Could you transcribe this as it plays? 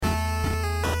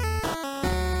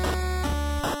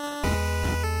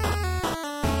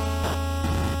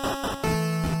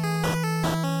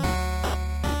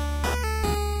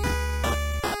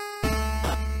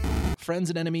Friends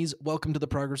and enemies, welcome to the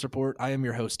Progress Report. I am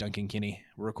your host, Duncan Kinney.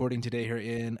 We're recording today here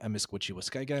in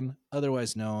Amiskwichiwaskagan,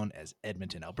 otherwise known as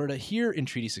Edmonton, Alberta, here in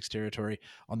Treaty 6 territory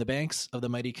on the banks of the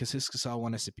mighty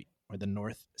Kassiskasawanassipi, or the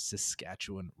North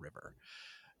Saskatchewan River.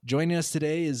 Joining us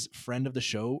today is friend of the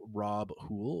show, Rob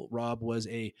Houle. Rob was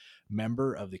a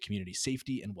member of the Community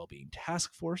Safety and Wellbeing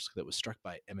Task Force that was struck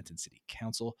by Edmonton City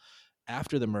Council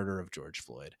after the murder of George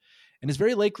Floyd, and is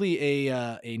very likely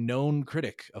a known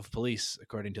critic of police,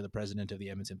 according to the president of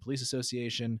the Edmonton Police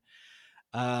Association.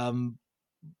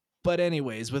 But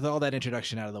anyways, with all that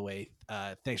introduction out of the way,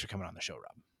 thanks for coming on the show,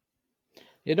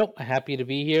 Rob. Happy to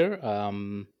be here.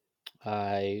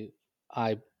 I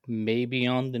may be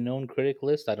on the known critic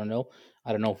list. I don't know.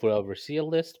 I don't know if we'll ever see a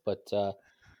list, but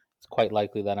it's quite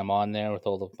likely that I'm on there with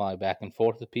all of my back and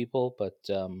forth with people. But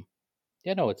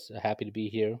it's happy to be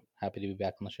here. Happy to be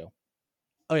back on the show.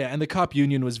 Oh yeah, and the cop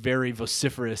union was very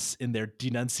vociferous in their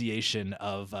denunciation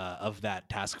of that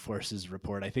task force's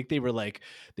report. I think they were like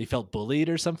they felt bullied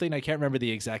or something. I can't remember the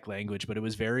exact language, but it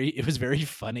was very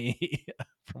funny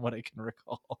from what I can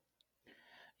recall.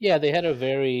 Yeah, they had a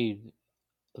very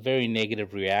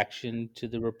negative reaction to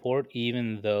the report,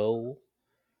 even though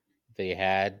they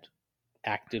had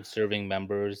active serving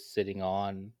members sitting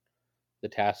on the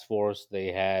task force.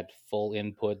 They had full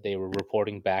input. They were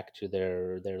reporting back to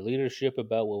their leadership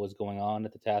about what was going on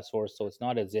at the task force. So it's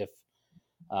not as if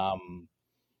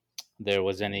there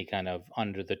was any kind of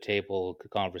under the table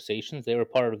conversations. They were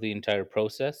part of the entire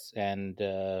process, and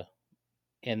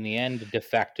in the end, de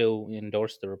facto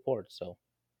endorsed the report. So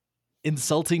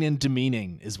insulting and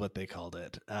demeaning is what they called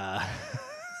it.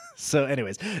 So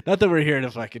anyways, not that we're here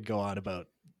to fucking go on about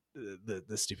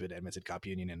the stupid Edmonton Cop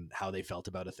Union and how they felt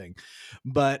about a thing,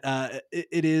 but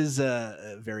it is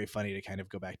very funny to kind of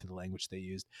go back to the language they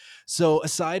used. So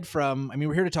aside from, I mean,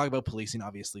 we're here to talk about policing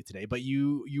obviously today, but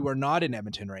you are not in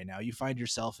Edmonton right now. You find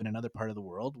yourself in another part of the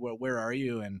world. Where are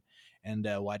you, and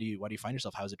why do you find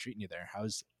yourself? How's it treating you there?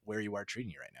 How's where you are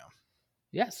treating you right now?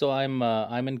 Yeah, so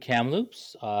I'm in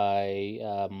Kamloops. I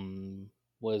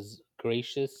was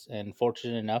gracious and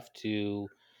fortunate enough to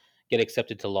get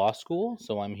accepted to law school.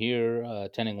 So I'm here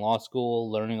attending law school,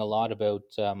 learning a lot about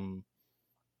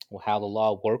how the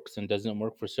law works and doesn't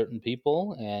work for certain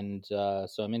people. And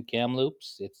so I'm in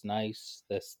Kamloops. It's nice.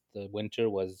 The winter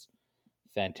was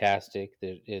fantastic.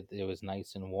 It was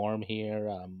nice and warm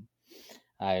here.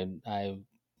 I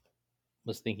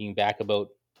was thinking back about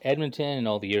Edmonton and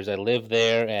all the years I lived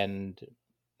there, and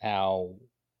how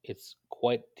it's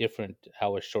quite different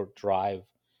how a short drive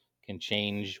can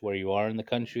change where you are in the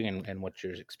country and what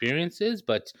your experience is.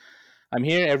 But I'm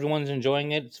here, everyone's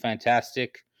enjoying it, it's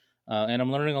fantastic, and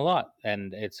I'm learning a lot,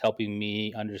 and it's helping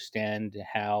me understand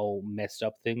how messed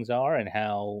up things are and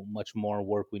how much more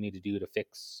work we need to do to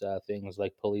fix things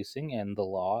like policing and the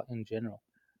law in general.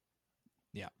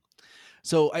 Yeah.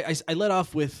 So I led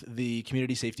off with the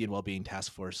Community Safety and Wellbeing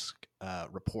Task Force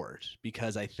report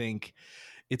because I think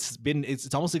it's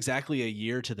almost exactly a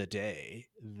year to the day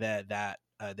that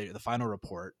the final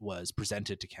report was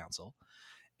presented to council,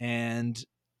 and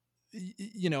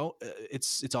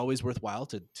it's always worthwhile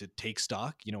to take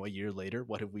stock. A year later,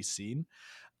 what have we seen?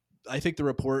 I think the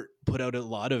report put out a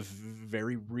lot of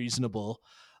very reasonable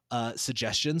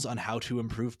suggestions on how to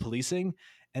improve policing,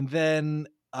 and then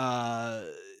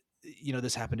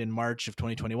this happened in March of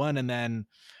 2021, and then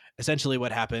essentially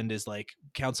what happened is like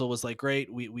council was like,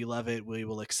 great, we love it, we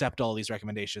will accept all these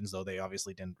recommendations, though they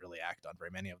obviously didn't really act on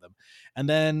very many of them. And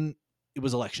then it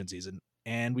was election season,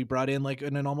 and we brought in like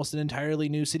an almost an entirely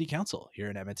new city council here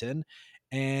in Edmonton,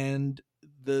 and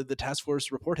the task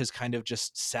force report has kind of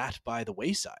just sat by the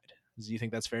wayside. Do you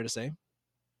think that's fair to say?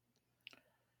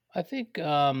 I think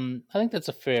that's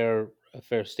a fair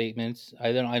statement.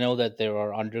 I know that there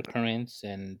are undercurrents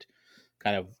and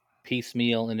kind of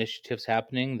piecemeal initiatives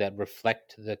happening that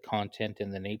reflect the content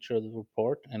and the nature of the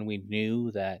report, and we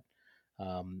knew that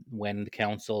when the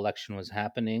council election was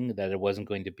happening, that it wasn't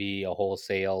going to be a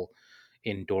wholesale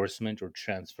endorsement or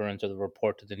transference of the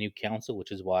report to the new council,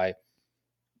 which is why,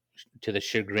 to the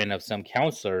chagrin of some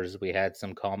councillors, we had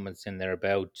some comments in there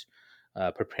about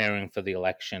preparing for the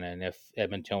election, and if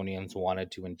Edmontonians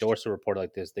wanted to endorse a report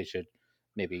like this, they should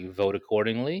maybe vote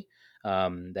accordingly.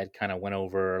 That kind of went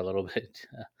over a little bit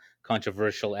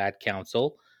controversial at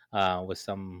council, with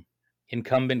some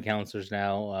incumbent councillors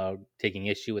now taking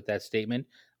issue with that statement,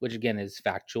 which again is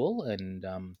factual, and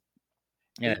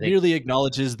it merely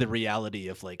acknowledges the reality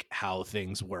of like how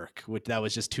things work, which that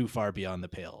was just too far beyond the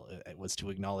pale. It was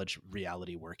to acknowledge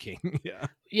reality working.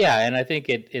 Yeah, and I think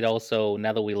it also,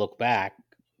 now that we look back,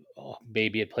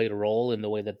 maybe it played a role in the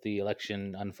way that the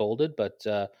election unfolded, but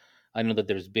I know that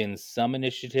there's been some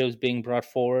initiatives being brought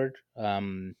forward.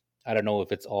 I don't know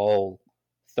if it's all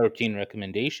 13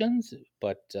 recommendations,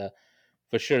 but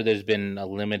for sure there's been a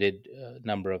limited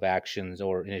number of actions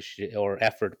or initiative or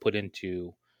effort put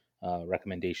into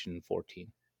recommendation 14.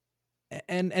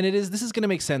 And this is going to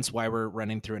make sense why we're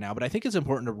running through it now, but I think it's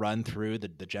important to run through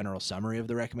the general summary of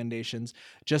the recommendations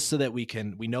just so that we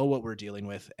know what we're dealing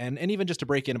with, and even just to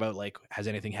break in about like, has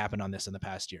anything happened on this in the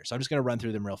past year. So I'm just going to run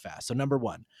through them real fast. So number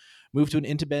one, move to an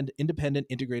independent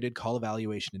integrated call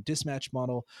evaluation and dispatch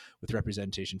model with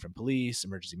representation from police,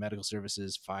 emergency medical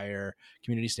services, fire,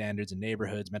 community standards and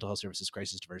neighborhoods, mental health services,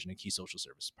 crisis diversion, and key social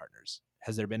service partners.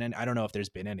 Has there been any? I don't know if there's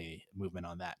been any movement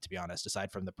on that, to be honest,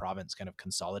 aside from the province kind of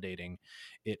consolidating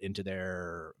it into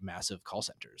their massive call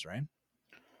centers, right?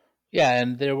 Yeah,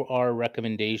 and there are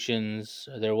recommendations.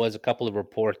 There was a couple of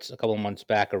reports a couple of months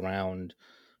back around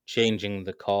changing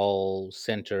the call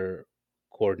center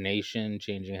coordination,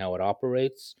 changing how it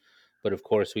operates. But of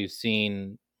course, we've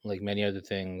seen, like many other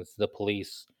things, the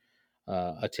police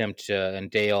attempt to,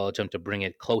 and Dale attempt to bring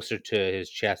it closer to his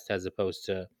chest as opposed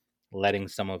to letting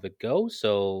some of it go.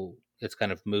 So it's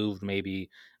kind of moved maybe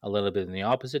a little bit in the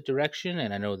opposite direction.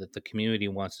 And I know that the community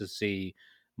wants to see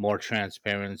more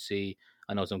transparency.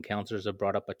 I know some counselors have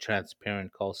brought up a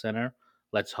transparent call center.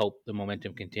 Let's hope the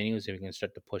momentum continues and we can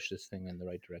start to push this thing in the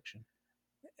right direction.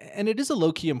 And it is a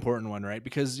low key important one, right?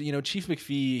 Because Chief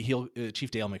McFee,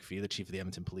 Chief Dale McFee, the chief of the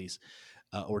Edmonton Police,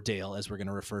 or Dale, as we're going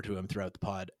to refer to him throughout the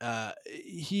pod,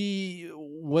 he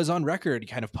was on record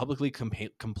kind of publicly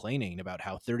complaining about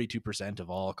how 32% of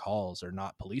all calls are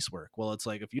not police work. Well, it's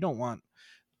like, if you don't want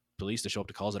police to show up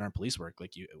to calls that aren't police work,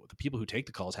 like, the people who take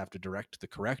the calls have to direct the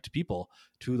correct people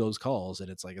to those calls,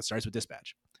 and it's like, it starts with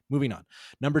dispatch. Moving on.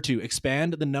 Number two,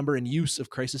 expand the number and use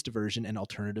of crisis diversion and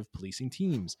alternative policing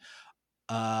teams.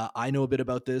 I know a bit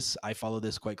about this. I follow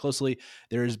this quite closely.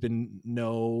 There has been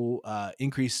no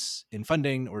increase in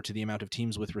funding or to the amount of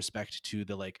teams with respect to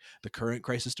the current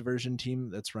crisis diversion team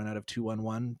that's run out of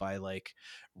 211 by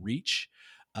Reach.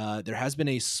 There has been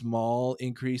a small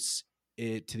increase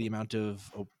to the amount of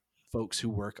folks who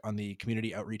work on the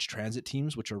community outreach transit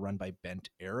teams, which are run by Bent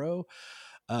Arrow.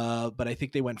 But I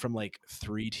think they went from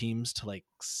 3 teams to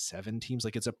 7 teams.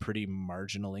 It's a pretty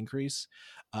marginal increase.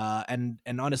 And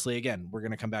honestly, again, we're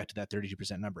going to come back to that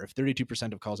 32% number. If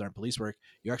 32% of calls aren't police work,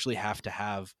 you actually have to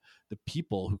have the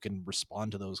people who can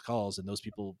respond to those calls, and those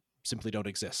people simply don't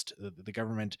exist. The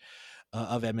government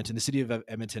of Edmonton, the city of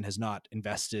Edmonton, has not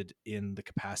invested in the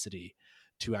capacity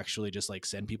to actually just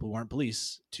send people who aren't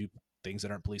police to things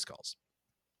that aren't police calls.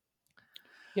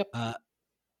 Yep.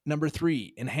 Number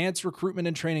 3, enhance recruitment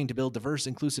and training to build diverse,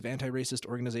 inclusive, anti-racist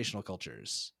organizational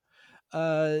cultures.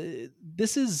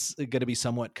 This is going to be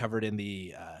somewhat covered in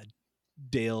the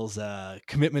Dale's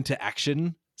commitment to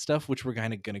action stuff, which we're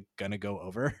kind of gonna go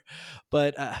over.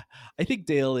 But I think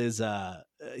Dale is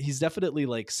he's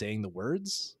definitely saying the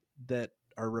words that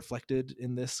are reflected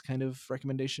in this kind of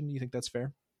recommendation. You think that's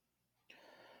fair?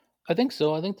 I think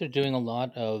so. I think they're doing a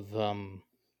lot of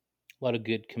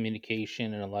good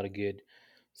communication and a lot of good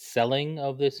selling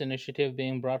of this initiative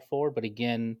being brought forward. But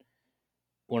again,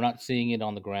 we're not seeing it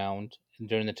on the ground.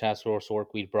 During the task force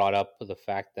work, we brought up the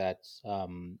fact that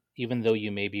even though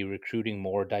you may be recruiting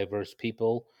more diverse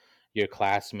people, your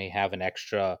class may have an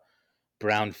extra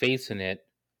brown face in it.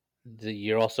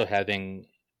 You're also having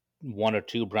one or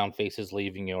two brown faces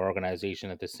leaving your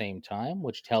organization at the same time,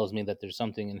 which tells me that there's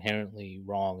something inherently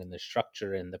wrong in the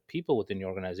structure and the people within your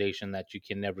organization that you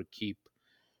can never keep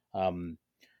um,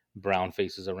 brown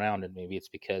faces around. And maybe it's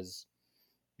because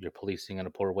you're policing in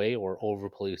a poor way or over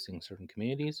policing certain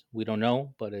communities. We don't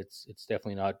know, but it's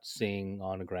definitely not seeing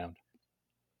on the ground.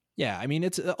 Yeah, I mean,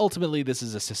 it's ultimately, this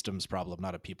is a systems problem,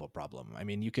 not a people problem. I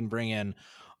mean, you can bring in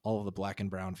all of the black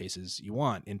and brown faces you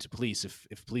want into police.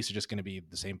 If police are just going to be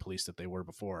the same police that they were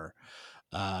before,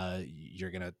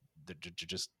 you're gonna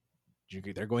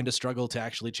they're going to struggle to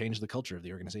actually change the culture of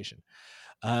the organization.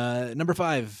 Number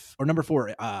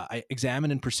 4, I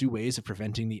examine and pursue ways of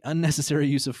preventing the unnecessary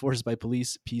use of force by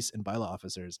police, peace, and bylaw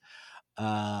officers.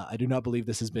 I do not believe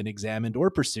this has been examined or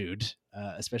pursued,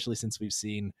 especially since we've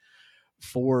seen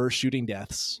 4 shooting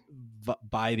deaths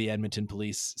by the Edmonton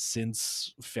Police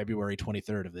since February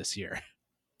 23rd of this year.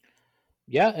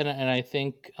 Yeah, and I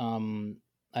think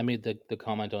I made the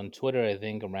comment on Twitter. I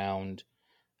think around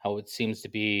how it seems to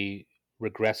be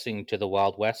regressing to the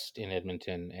Wild West in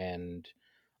Edmonton, and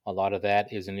a lot of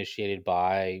that is initiated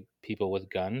by people with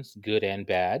guns, good and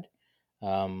bad.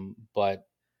 But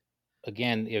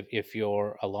again, if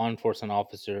you're a law enforcement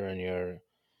officer and you're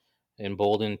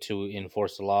emboldened to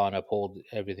enforce the law and uphold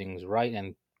everything's right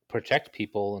and protect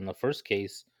people in the first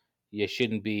case, you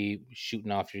shouldn't be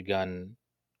shooting off your gun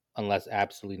unless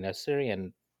absolutely necessary.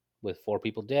 And with 4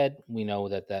 people dead, we know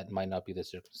that that might not be the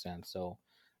circumstance. So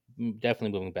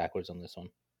definitely moving backwards on this one.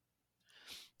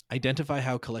 Identify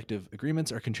how collective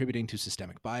agreements are contributing to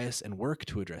systemic bias and work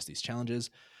to address these challenges.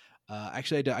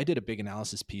 Actually, I did a big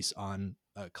analysis piece on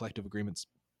collective agreements,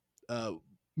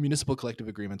 municipal collective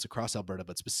agreements across Alberta,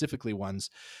 but specifically ones,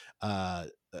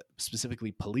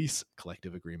 specifically police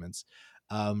collective agreements.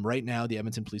 Right now, the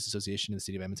Edmonton Police Association and the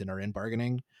City of Edmonton are in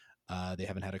bargaining. They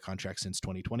haven't had a contract since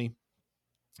 2020.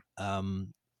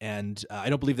 And I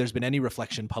don't believe there's been any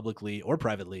reflection publicly or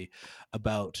privately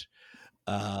about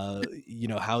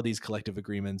how these collective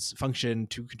agreements function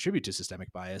to contribute to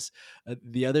systemic bias.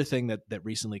 The other thing that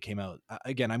recently came out,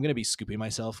 again, I'm going to be scooping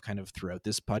myself kind of throughout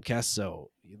this podcast,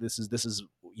 so this is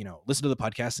listen to the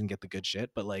podcast and get the good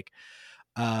shit. But like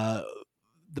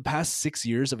the past 6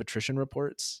 years of attrition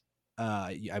reports,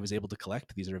 I was able to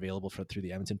collect. These are available through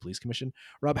the Edmonton Police Commission.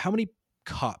 Rob, how many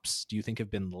cops do you think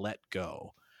have been let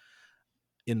go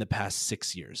in the past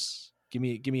 6 years? Give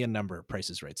me a number, Price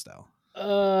is Right style.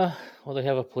 Well, they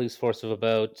have a police force of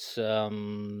about how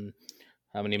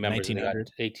many Like members have they got? 1900.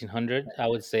 1,800. I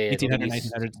would say at 1800,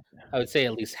 least. I would say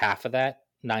at least half of that.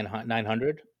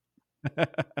 900.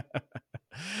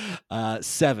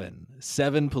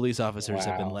 Seven police officers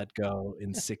have been Wow. let go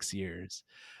in 6 years,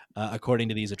 according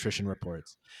to these attrition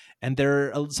reports. And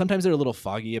sometimes they're a little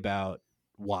foggy about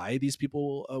why these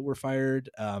people were fired.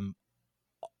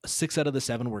 6 out of the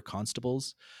 7 were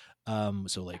constables,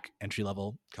 so like entry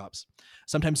level cops.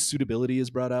 Sometimes suitability is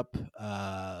brought up,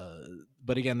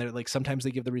 but again, they're like, sometimes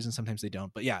they give the reason, sometimes they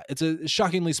don't. But yeah, it's a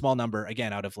shockingly small number.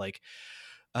 Again, out of like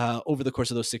over the course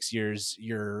of those 6 years,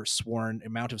 your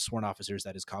amount of sworn officers,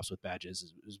 that is cops with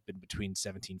badges, has been between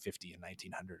 1750 and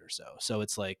 1900 or so. So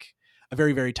it's like a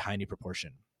very, very tiny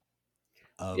proportion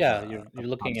of Yeah, you're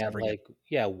looking cops at ever get.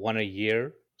 like one a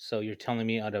year. So you're telling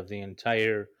me out of the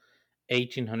entire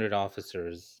 1,800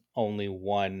 officers, only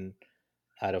one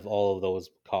out of all of those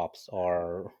cops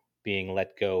are being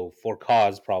let go for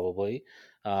cause, probably.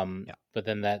 Yeah. But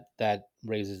then that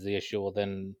raises the issue. Well,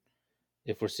 then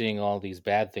if we're seeing all these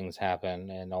bad things happen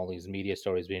and all these media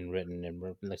stories being written and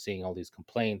we're seeing all these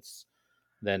complaints,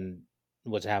 then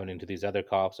what's happening to these other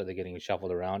cops? Are they getting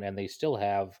shuffled around? And they still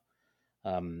have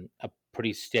a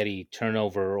pretty steady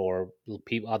turnover or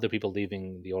other people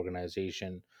leaving the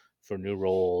organization for new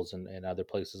roles and other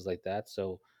places like that.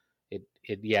 So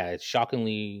it's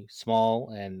shockingly small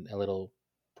and a little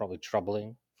probably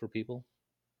troubling for people.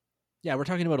 Yeah, we're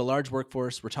talking about a large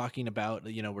workforce. We're talking about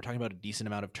a decent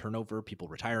amount of turnover, people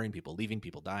retiring, people leaving,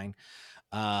 people dying.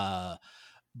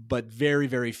 But very,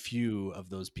 very few of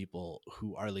those people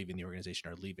who are leaving the organization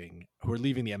who are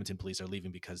leaving the Edmonton Police are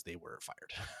leaving because they were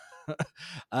fired.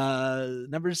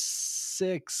 Number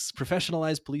 6,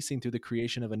 professionalize policing through the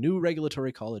creation of a new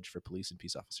regulatory college for police and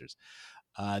peace officers.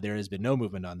 There has been no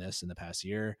movement on this in the past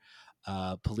year.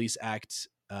 Police Act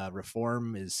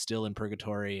reform is still in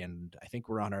purgatory, and I think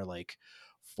we're on our like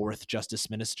 4th justice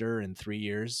minister in 3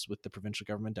 years with the provincial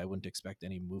government. I wouldn't expect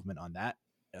any movement on that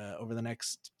over the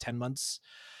next 10 months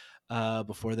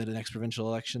before the next provincial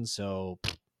election. So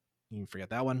you can forget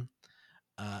that one.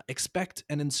 Expect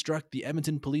and instruct the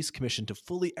Edmonton Police Commission to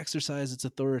fully exercise its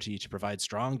authority to provide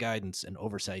strong guidance and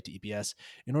oversight to EPS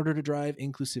in order to drive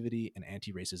inclusivity and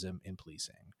anti-racism in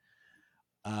policing.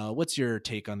 What's your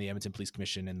take on the Edmonton Police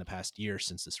Commission in the past year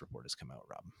since this report has come out,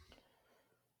 Rob?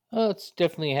 It's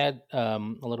definitely had a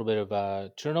little bit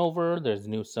of turnover. There's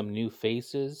some new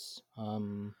faces,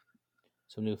 on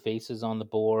the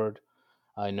board.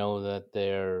 I know that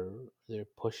they're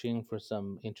pushing for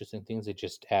some interesting things. They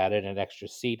just added an extra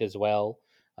seat as well.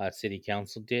 City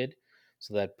Council did,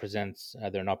 so that presents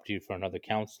either an opportunity for another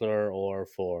councillor or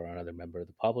for another member of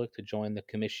the public to join the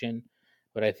commission.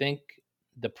 But I think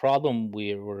the problem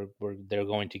they're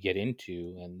going to get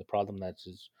into, and the problem that's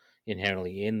is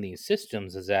inherently in these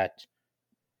systems, is that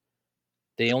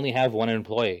they only have one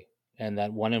employee, and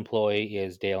that one employee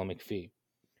is Dale McFee.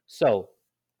 So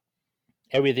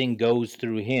everything goes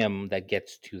through him that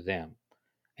gets to them.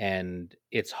 And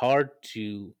it's hard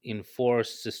to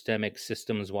enforce systemic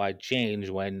systems wide change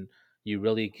when you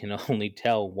really can only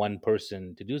tell one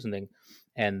person to do something.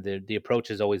 And the approach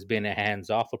has always been a hands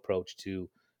off approach to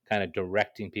kind of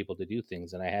directing people to do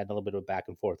things. And I had a little bit of back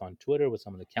and forth on Twitter with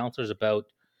some of the counselors about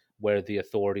where the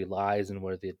authority lies and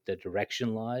where the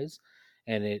direction lies.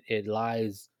 And it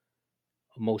lies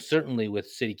most certainly with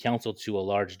city council to a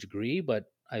large degree, but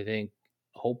I think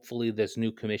hopefully this new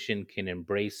commission can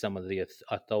embrace some of the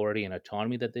authority and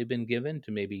autonomy that they've been given to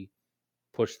maybe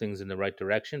push things in the right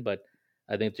direction. But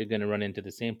I think they're going to run into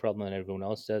the same problem that everyone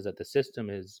else does, that the system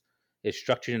is is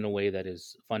structured in a way that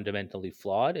is fundamentally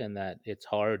flawed, and that it's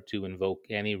hard to invoke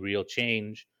any real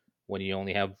change when you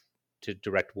only have to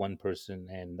direct one person,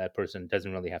 and that person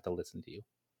doesn't really have to listen to you.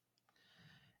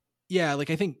 Yeah, like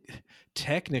I think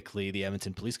technically the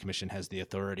Edmonton Police Commission has the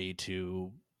authority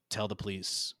to tell the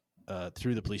police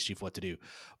through the police chief what to do,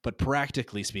 but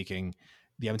practically speaking,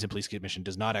 the Edmonton Police Commission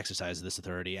does not exercise this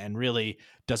authority and really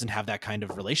doesn't have that kind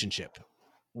of relationship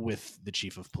with the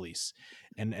chief of police,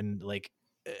 and like.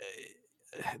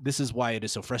 This is why it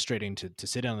is so frustrating to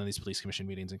sit down on these police commission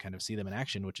meetings and kind of see them in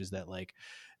action, which is that like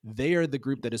they are the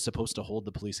group that is supposed to hold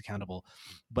the police accountable,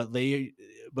 but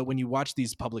when you watch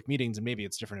these public meetings, and maybe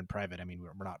it's different in private, I mean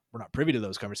we're not privy to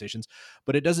those conversations,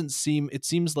 but it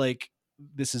seems like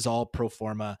this is all pro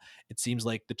forma. It seems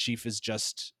like the chief is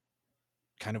just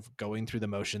kind of going through the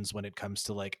motions when it comes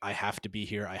to like, I have to be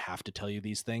here, I have to tell you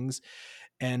these things.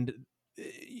 And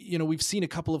we've seen a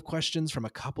couple of questions from a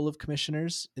couple of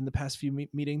commissioners in the past few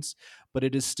meetings, but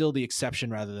it is still the exception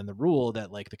rather than the rule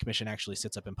that like the commission actually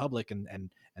sits up in public and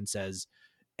says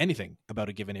anything about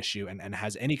a given issue and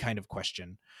has any kind of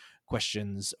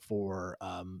questions for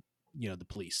the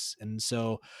police. And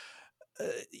so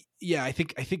yeah, I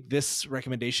think this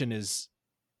recommendation is,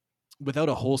 without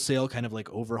a wholesale kind of like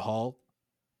overhaul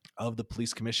of the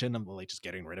police commission, I'm like just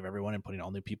getting rid of everyone and putting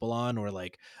all new people on, or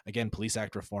like again police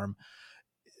act reform,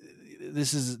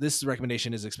 this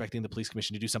recommendation is expecting the police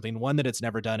commission to do something, one, that it's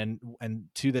never done, and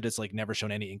two, that it's like never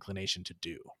shown any inclination to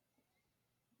do.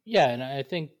 Yeah, and I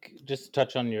think just to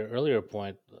touch on your earlier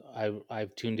point,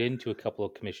 I've tuned into a couple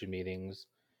of commission meetings,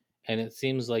 and it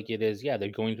seems like it is, yeah, they're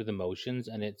going through the motions,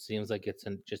 and it seems like it's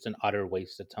just an utter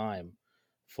waste of time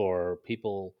for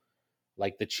people.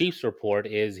 Like the chief's report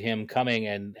is him coming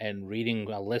and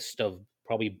reading a list of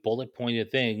probably bullet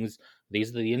pointed things. These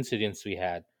are the incidents we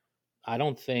had. I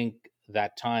don't think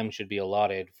that time should be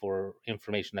allotted for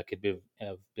information that could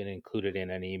have been included in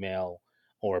an email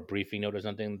or a briefing note or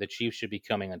something. The chief should be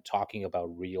coming and talking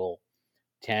about real,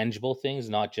 tangible things,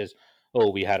 not just,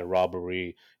 oh, we had a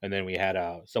robbery and then we had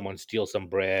someone steal some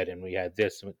bread and we had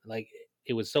this. Like,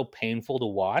 it was so painful to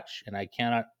watch, and I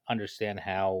cannot understand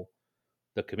how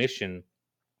the commission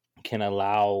can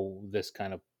allow this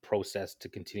kind of process to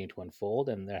continue to unfold.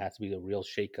 And there has to be a real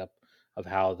shakeup of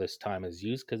how this time is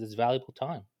used, because it's valuable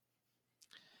time.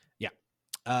 Yeah.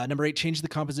 Number 8, change the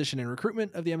composition and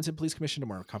recruitment of the Edmonton Police Commission to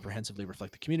more comprehensively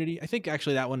reflect the community. I think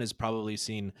actually that one has probably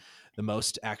seen the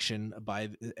most action by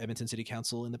the Edmonton City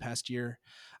Council in the past year.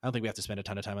 I don't think we have to spend a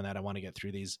ton of time on that. I want to get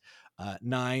through these.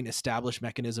 9, establish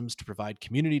mechanisms to provide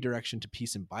community direction to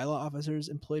peace and bylaw officers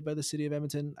employed by the city of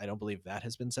Edmonton. I don't believe that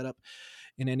has been set up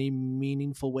in any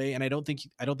meaningful way, and I don't think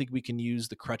we can use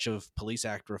the crutch of Police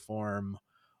Act reform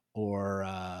or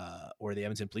the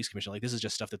Edmonton Police Commission. Like, this is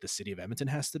just stuff that the city of Edmonton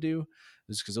has to do,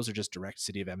 because those are just direct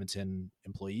city of Edmonton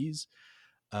employees.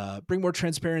 Bring more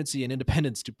transparency and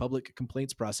independence to public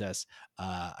complaints process.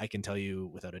 I can tell you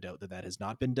without a doubt that has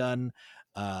not been done.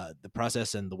 The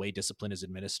process and the way discipline is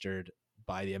administered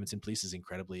by the Edmonton Police is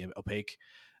incredibly opaque.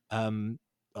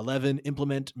 11,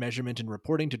 implement measurement and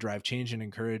reporting to drive change and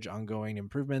encourage ongoing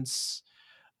improvements.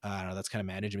 I don't know. That's kind of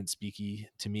management speaky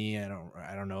to me. I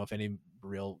don't know if any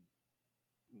real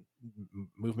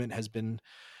movement has been.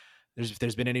 If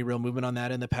there's been any real movement on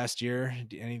that in the past year.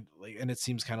 And it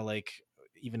seems kind of like,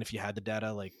 even if you had the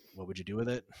data, like, what would you do with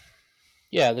it?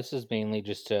 Yeah, this is mainly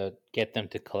just to get them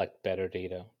to collect better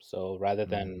data. So rather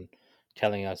than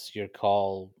telling us your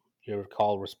call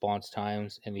response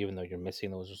times, and even though you're missing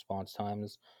those response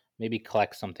times, maybe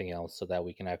collect something else so that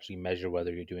we can actually measure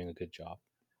whether you're doing a good job.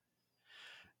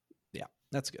 Yeah,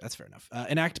 that's good. That's fair enough.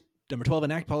 Number 12,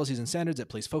 enact policies and standards that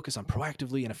place focus on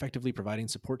proactively and effectively providing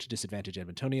support to disadvantaged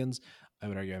Edmontonians. I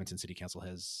would argue Edmonton City Council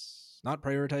has not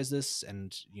prioritized this,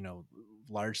 and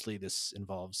largely this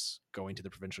involves going to the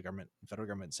provincial government and federal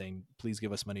government saying, please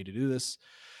give us money to do this,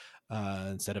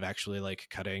 instead of actually like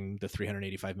cutting the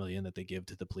 $385 million that they give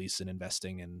to the police and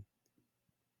investing in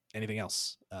anything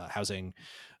else, housing,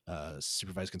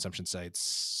 supervised consumption sites,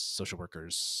 social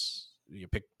workers. You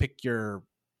pick your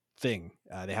thing.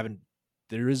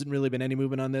 There hasn't really been any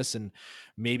movement on this, and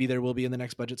maybe there will be in the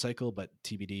next budget cycle, but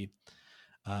TBD.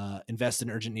 Invest in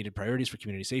urgent needed priorities for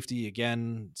community safety.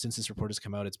 Again, since this report has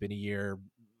come out, it's been a year.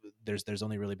 There's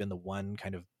only really been the one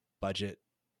kind of budget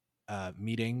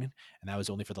meeting, and that was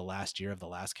only for the last year of the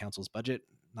last council's budget.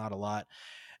 Not a lot.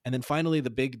 And then finally,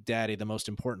 the big daddy, the most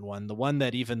important one, the one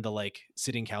that even the like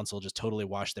sitting council just totally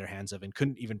washed their hands of and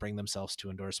couldn't even bring themselves to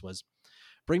endorse, was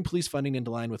bring police funding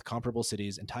into line with comparable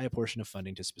cities and tie a portion of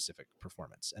funding to specific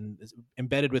performance. And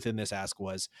embedded within this ask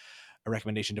was a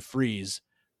recommendation to freeze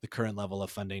the current level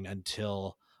of funding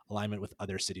until alignment with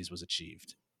other cities was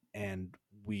achieved. and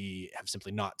we have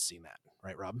simply not seen that,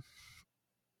 right, Rob?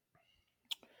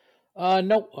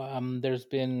 No, there's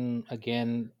been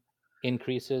again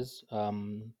increases.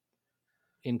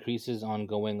 Increases on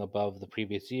going above the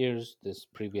previous years. This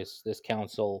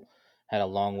council had a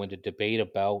long-winded debate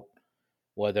about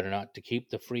whether or not to keep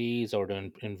the freeze or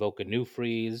to invoke a new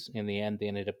freeze. In the end, they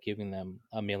ended up giving them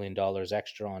 $1 million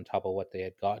extra on top of what they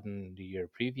had gotten the year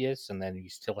previous, and then you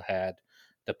still had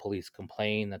the police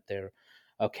complain that their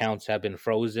accounts have been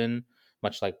frozen,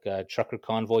 much like trucker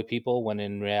convoy people. When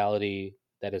in reality,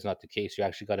 that is not the case. You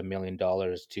actually got $1 million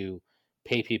to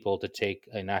pay people to take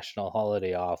a national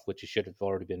holiday off, which you should have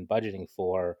already been budgeting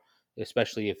for,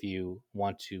 especially if you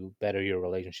want to better your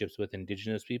relationships with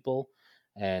Indigenous people.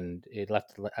 And it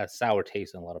left a sour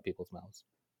taste in a lot of people's mouths.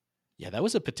 Yeah, that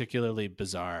was a particularly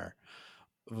bizarre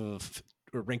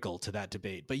wrinkle to that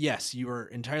debate. But yes, you are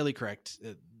entirely correct.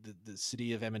 The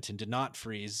city of Edmonton did not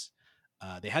freeze.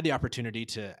 They had the opportunity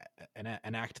to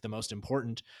enact the most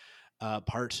important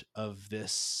part of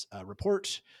this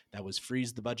report, that was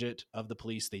freeze the budget of the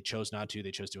police. They chose not to.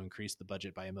 They chose to increase the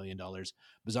budget by $1 million,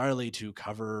 bizarrely to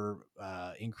cover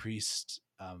increased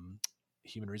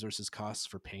human resources costs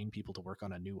for paying people to work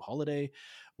on a new holiday,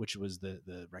 which was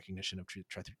the recognition of Truth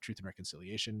and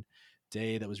Reconciliation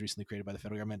Day that was recently created by the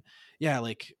federal government.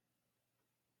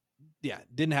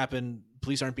 Didn't happen.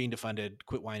 Police aren't being defunded.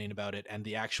 Quit whining about it. And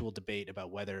the actual debate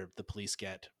about whether the police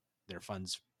get their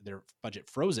budget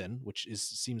frozen, which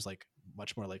seems like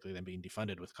much more likely than being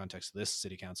defunded with context of this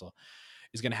city council,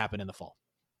 is going to happen in the fall.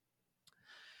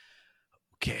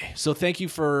 Okay, so thank you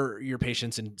for your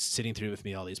patience in sitting through with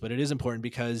me all these, but it is important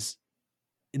because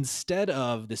instead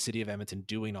of the city of Edmonton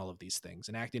doing all of these things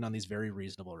and acting on these very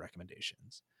reasonable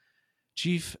recommendations,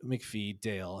 Chief McFee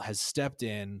Dale has stepped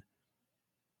in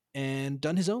and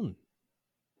done his own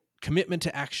commitment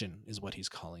to action, is what he's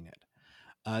calling it.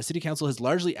 City Council has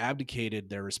largely abdicated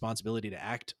their responsibility to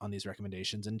act on these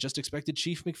recommendations and just expected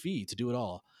Chief McFee to do it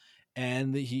all.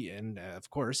 And of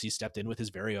course, he stepped in with his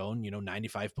very own,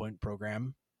 95-point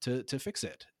program to fix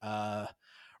it.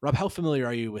 Rob, how familiar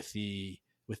are you with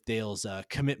Dale's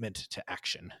commitment to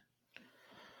action?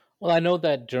 Well, I know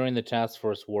that during the task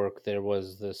force work, there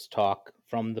was this talk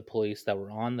from the police that were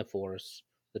on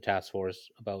the task force,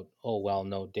 about, oh, well,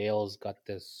 no, Dale's got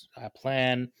this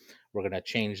plan. We're going to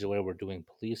change the way we're doing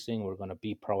policing. We're going to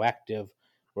be proactive.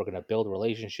 We're going to build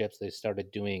relationships. They started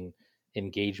doing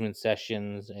engagement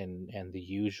sessions and the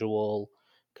usual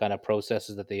kind of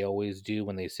processes that they always do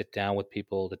when they sit down with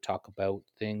people to talk about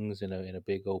things in a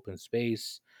big open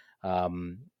space.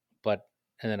 But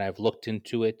and then I've looked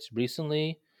into it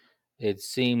recently. It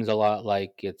seems a lot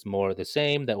like it's more the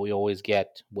same that we always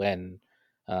get when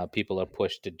people are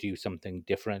pushed to do something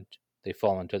different. They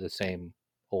fall into the same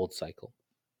old cycle.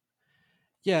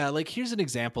 Yeah, like here's an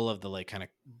example of the like kind of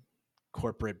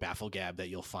corporate baffle gab that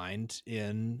you'll find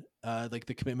in like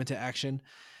the commitment to action.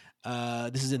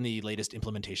 This is in the latest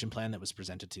implementation plan that was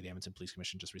presented to the Edmonton Police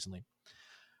Commission just recently.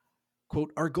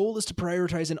 Quote, our goal is to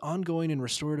prioritize an ongoing and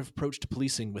restorative approach to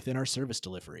policing within our service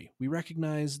delivery. We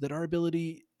recognize that our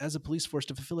ability as a police force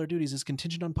to fulfill our duties is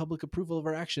contingent on public approval of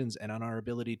our actions and on our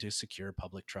ability to secure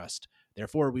public trust.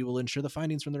 Therefore, we will ensure the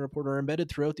findings from the report are embedded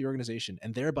throughout the organization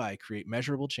and thereby create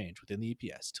measurable change within the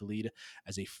EPS to lead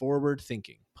as a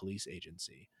forward-thinking police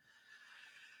agency.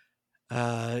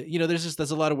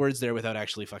 There's a lot of words there without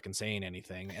actually fucking saying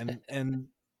anything.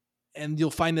 And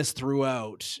you'll find this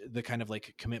throughout the kind of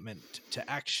like commitment to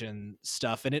action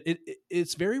stuff. And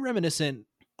it's very reminiscent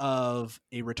of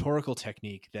a rhetorical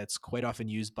technique that's quite often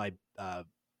used by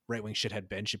right-wing shithead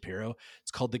Ben Shapiro.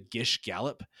 It's called the Gish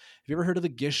Gallop. Have you ever heard of the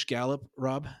Gish Gallop,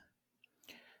 Rob?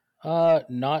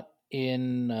 Not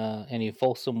in any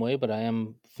fulsome way, but I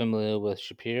am familiar with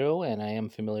Shapiro, and I am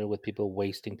familiar with people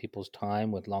wasting people's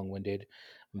time with long-winded,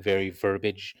 very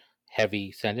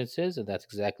verbiage-heavy sentences, and that's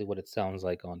exactly what it sounds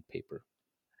like on paper.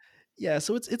 Yeah,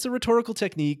 so it's a rhetorical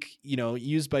technique,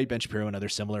 used by Ben Shapiro and other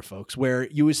similar folks, where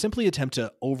you would simply attempt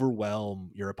to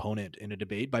overwhelm your opponent in a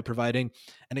debate by providing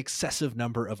an excessive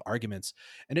number of arguments.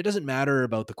 And it doesn't matter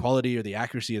about the quality or the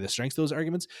accuracy or the strength of those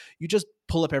arguments. You just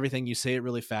pull up everything, you say it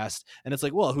really fast, and it's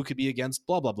like, well, who could be against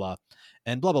blah, blah, blah,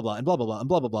 and blah, blah, blah, and blah, blah, blah, and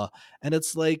blah, blah, blah. And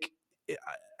it's like,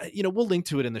 we'll link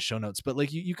to it in the show notes, but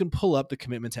like you can pull up the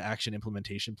commitment to action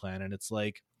implementation plan, and it's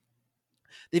like,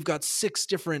 they've got 6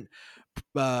 different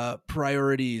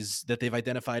priorities that they've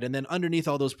identified, and then underneath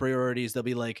all those priorities they'll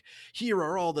be like, here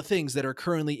are all the things that are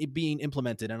currently being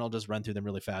implemented, and I'll just run through them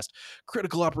really fast.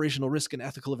 Critical operational risk and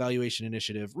ethical evaluation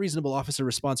initiative, reasonable officer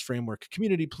response framework,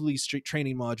 community police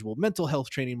training module, mental health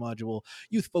training module,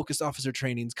 youth focused officer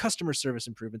trainings, customer service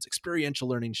improvements, experiential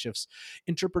learning shifts,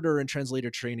 interpreter and translator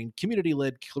training, community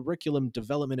led curriculum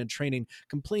development and training,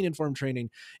 complaint informed training,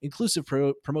 inclusive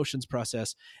promotions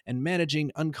process, and managing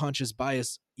unconscious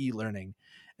bias e-learning.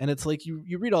 And it's like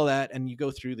you read all that and you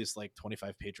go through this like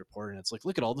 25-page report, and it's like,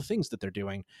 look at all the things that they're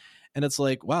doing, and it's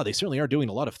like, wow, they certainly are doing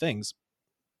a lot of things.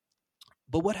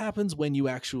 But what happens when you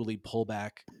actually pull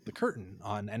back the curtain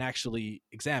on and actually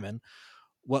examine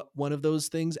what one of those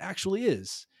things actually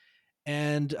is?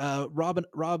 And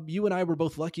Rob, you and I were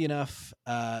both lucky enough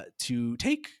to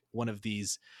take one of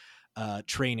these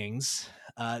trainings,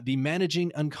 the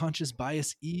Managing Unconscious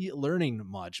Bias e-learning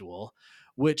module,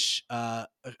 which,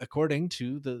 according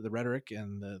to the rhetoric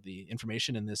and the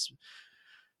information in this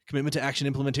commitment to action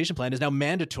implementation plan, is now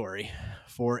mandatory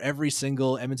for every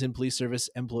single Edmonton Police Service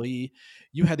employee.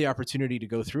 You had the opportunity to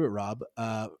go through it, Rob.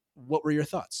 What were your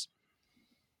thoughts?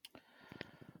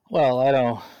 Well, I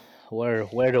don't.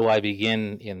 Where do I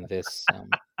begin in this?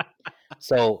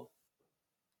 So,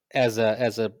 as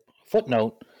a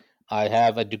footnote, I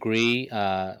have a degree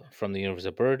from the University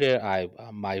of Alberta.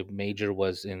 My major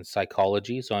was in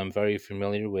psychology, so I'm very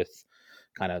familiar with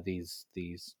kind of these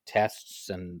tests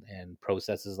and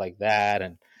processes like that,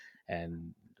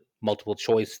 and multiple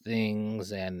choice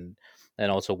things, and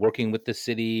also working with the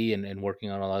city and working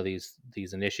on a lot of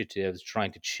these initiatives,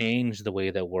 trying to change the way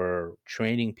that we're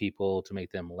training people to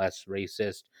make them less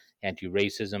racist,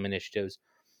 anti-racism initiatives.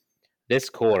 This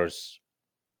course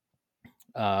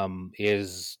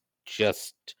is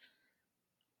just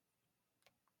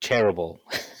terrible.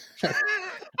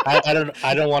 I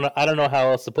don't know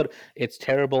how else to put it. It's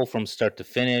terrible from start to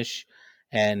finish.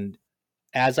 And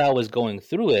as I was going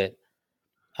through it,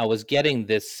 I was getting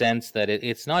this sense that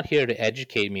it's not here to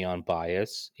educate me on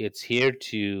bias. It's here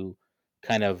to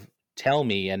kind of tell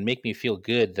me and make me feel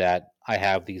good that I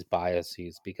have these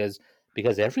biases, because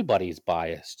everybody's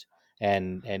biased,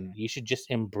 and you should just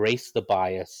embrace the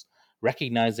bias,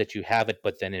 recognize that you have it,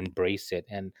 but then embrace it.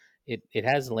 And it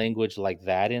has language like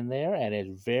that in there, and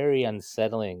it's very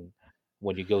unsettling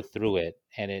when you go through it.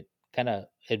 And it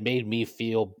made me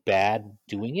feel bad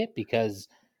doing it, because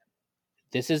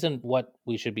this isn't what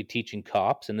we should be teaching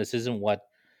cops, and this isn't what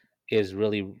is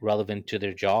really relevant to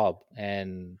their job.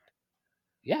 And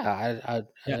yeah,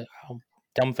 Yeah. I'm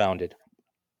dumbfounded.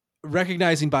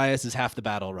 Recognizing bias is half the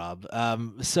battle, Rob.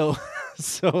 So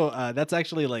that's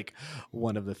actually like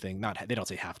one of the things. Not they don't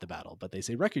say half the battle, but they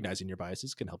say recognizing your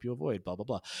biases can help you avoid blah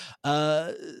blah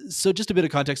blah. So just a bit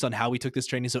of context on how we took this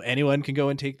training, so anyone can go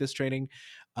and take this training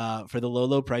for the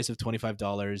low price of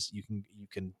 $25. You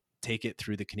can take it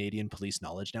through the Canadian Police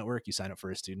Knowledge Network. You sign up for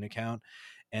a student account,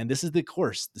 and this is the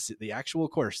course, the actual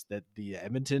course that the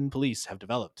Edmonton Police have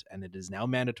developed, and it is now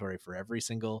mandatory for every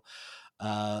single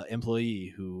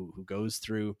employee who goes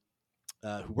through,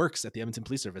 who works at the Edmonton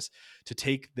Police Service, to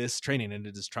take this training, and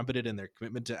it is trumpeted in their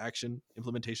commitment to action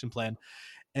implementation plan.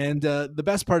 And the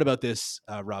best part about this,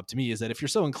 Rob, to me, is that if you're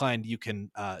so inclined, you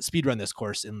can speedrun this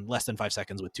course in less than 5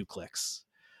 seconds with 2 clicks.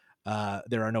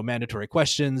 There are no mandatory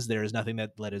questions. There is nothing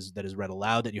that is read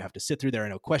aloud that you have to sit through. There are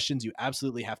no questions you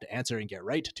absolutely have to answer and get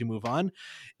right to move on.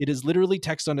 It is literally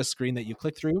text on a screen that you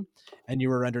click through, and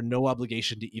you are under no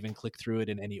obligation to even click through it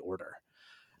in any order.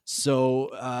 So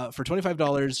for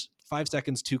 $25, 5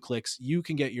 seconds, 2 clicks, you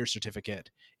can get your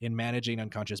certificate in managing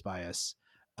unconscious bias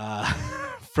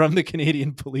from the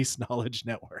Canadian Police Knowledge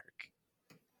Network.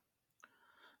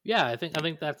 Yeah, I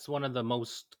think that's one of the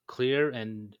most clear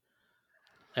and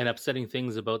upsetting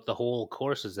things about the whole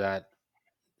course, is that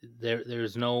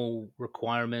there's no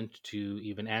requirement to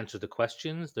even answer the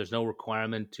questions. There's no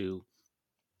requirement to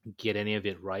get any of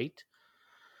it right.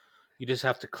 You just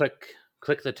have to click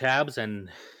the tabs and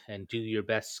do your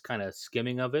best kind of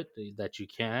skimming of it that you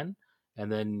can,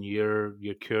 and then you're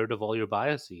cured of all your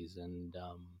biases. And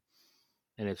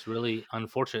it's really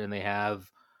unfortunate. And they have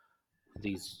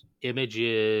these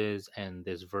images and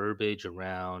this verbiage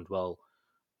around, well,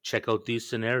 check out these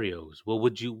scenarios. What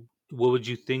would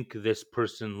you think this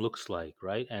person looks like,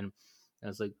 right? And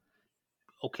it's like,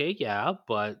 okay, yeah,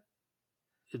 but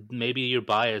maybe your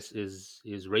bias is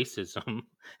racism.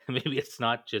 Maybe it's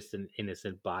not just an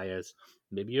innocent bias.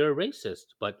 Maybe you're a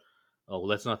racist, but oh,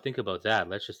 let's not think about that.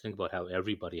 Let's just think about how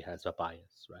everybody has a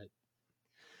bias, right?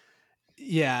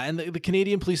 Yeah, and the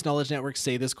Canadian Police Knowledge Network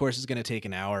say this course is going to take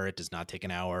an hour. It does not take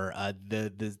an hour.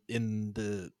 The in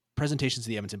the presentations to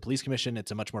the Edmonton Police Commission.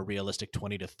 It's a much more realistic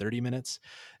 20 to 30 minutes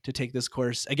to take this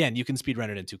course. Again, you can speed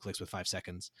run it in 2 clicks with 5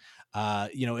 seconds.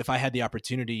 If I had the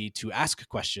opportunity to ask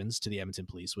questions to the Edmonton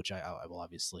Police, which I will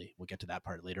obviously, we'll get to that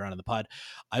part later on in the pod,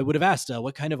 I would have asked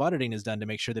what kind of auditing is done to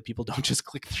make sure that people don't just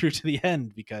click through to the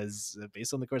end, because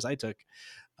based on the course I took,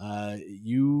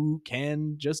 you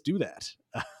can just do that.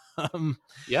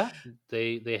 Yeah,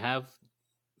 they have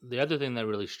the other thing that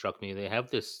really struck me. They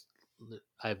have this.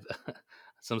 I've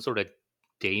some sort of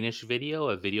Danish video,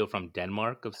 a video from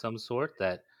Denmark of some sort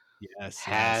that Yes.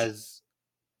 has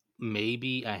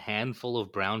maybe a handful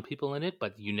of brown people in it,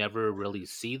 but you never really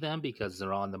see them because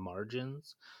they're on the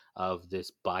margins of this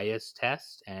bias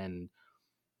test, and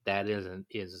that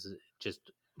is just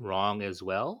wrong as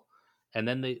well. And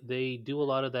then they do a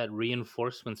lot of that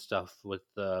reinforcement stuff with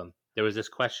there was this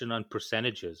question on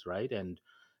percentages, right? And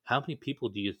how many people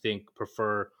do you think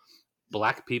prefer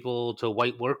black people to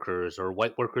white workers or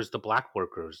white workers to black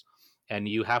workers? And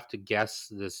you have to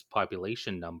guess this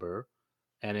population number,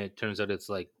 and it turns out it's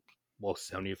like, well,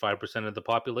 75% of the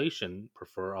population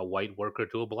prefer a white worker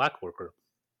to a black worker.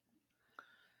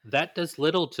 That does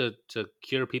little to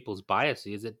cure people's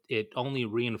biases. It only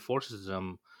reinforces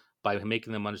them by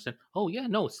making them understand, oh yeah,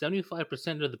 no,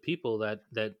 75% of the people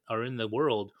that are in the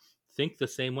world think the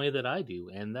same way that I do.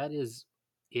 And that is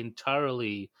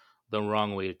entirely the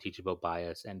wrong way to teach about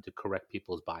bias and to correct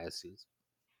people's biases.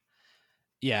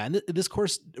 Yeah, and this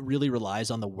course really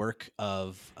relies on the work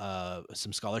of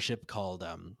some scholarship called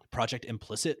Project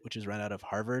Implicit, which is run out of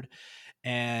Harvard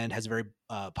and has a very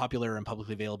popular and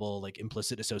publicly available like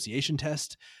implicit association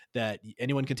test that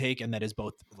anyone can take, and that is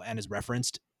both and is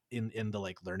referenced in the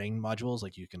like learning modules.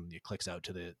 Like it clicks out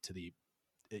to the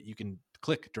you can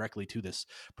click directly to this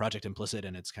Project Implicit,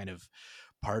 and it's kind of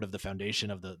part of the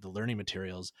foundation of the learning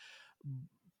materials.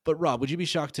 But Rob, would you be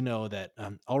shocked to know that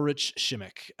Ulrich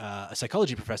Schimmick, a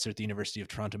psychology professor at the University of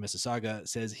Toronto, Mississauga,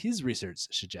 says his research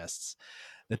suggests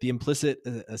that the implicit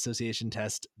association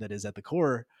test that is at the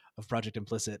core of Project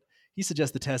Implicit, he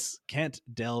suggests the tests can't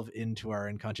delve into our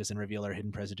unconscious and reveal our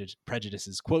hidden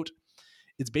prejudices. Quote,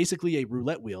 it's basically a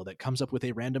roulette wheel that comes up with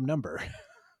a random number.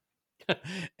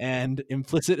 And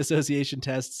implicit association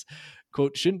tests,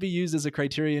 quote, shouldn't be used as a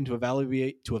criterion to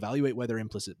evaluate whether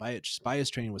implicit bias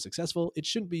training was successful. It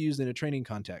shouldn't be used in a training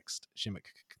context, Schimmick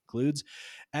concludes,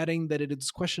 adding that it is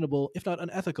questionable, if not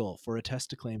unethical, for a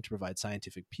test to claim to provide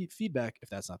scientific feedback if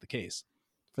that's not the case.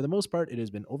 For the most part, it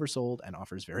has been oversold and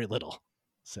offers very little,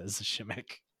 says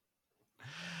Schimmick.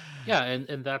 Yeah,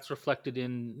 and that's reflected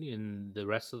in the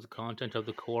rest of the content of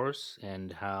the course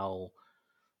and how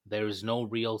there is no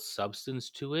real substance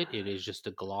to it. It is just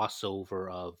a gloss over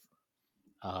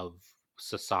of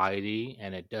society,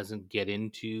 and it doesn't get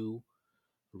into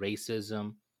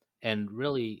racism. And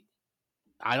really,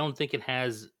 I don't think it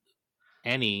has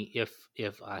any,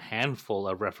 if a handful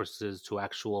of references to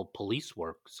actual police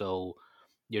work. So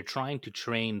you're trying to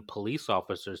train police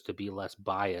officers to be less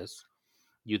biased.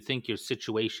 You'd think your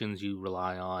situations you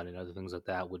rely on and other things like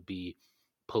that would be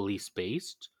police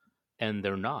based, and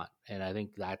they're not. And I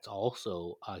think that's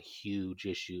also a huge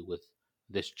issue with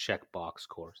this checkbox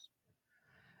course.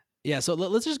 Yeah, so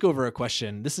let's just go over a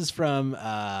question. This is from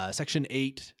Section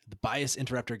 8, the Bias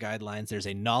Interrupter Guidelines. There's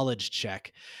a knowledge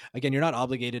check. Again, you're not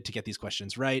obligated to get these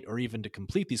questions right or even to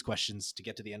complete these questions to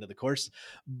get to the end of the course,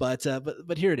 but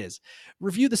here it is.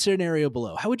 Review the scenario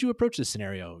below. How would you approach this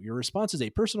scenario? Your response is a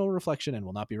personal reflection and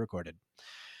will not be recorded.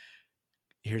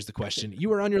 Here's the question.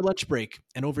 You are on your lunch break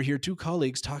and overhear two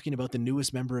colleagues talking about the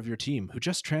newest member of your team who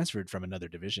just transferred from another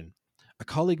division. A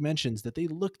colleague mentions that they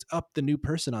looked up the new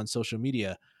person on social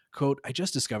media. Quote, I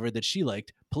just discovered that she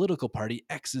liked political party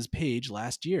X's page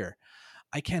last year.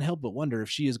 I can't help but wonder if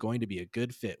she is going to be a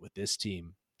good fit with this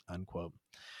team, unquote.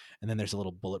 And then there's a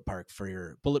little bullet points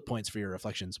for your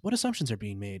reflections. What assumptions are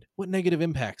being made? What negative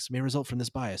impacts may result from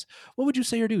this bias? What would you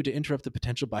say or do to interrupt the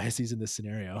potential biases in this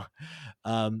scenario?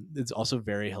 It's also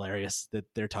very hilarious that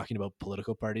they're talking about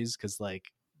political parties because like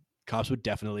cops would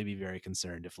definitely be very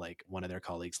concerned if like one of their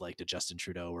colleagues liked a Justin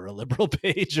Trudeau or a liberal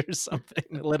page or something,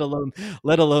 let alone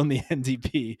the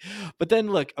NDP. But then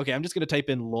look, okay, I'm just going to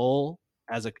type in lol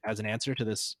as an answer to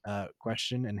this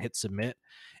question and hit submit,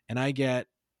 and I get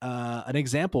an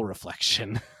example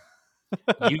reflection.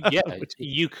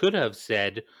 You could have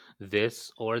said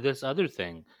this or this other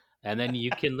thing, and then you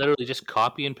can literally just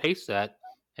copy and paste that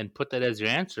and put that as your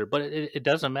answer. But it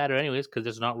doesn't matter anyways because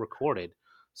it's not recorded.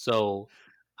 So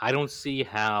I don't see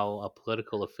how a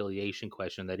political affiliation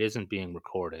question that isn't being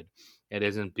recorded, it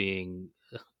isn't being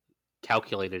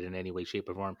calculated in any way, shape,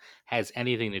 or form, has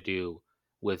anything to do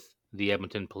with the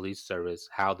Edmonton Police Service,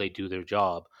 how they do their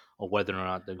job, or whether or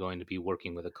not they're going to be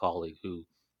working with a colleague who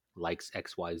likes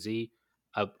XYZ.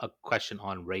 A question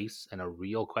on race and a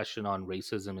real question on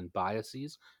racism and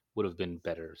biases would have been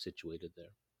better situated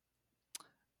there.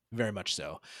 Very much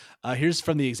so. Here's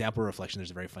from the example reflection.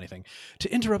 There's a very funny thing.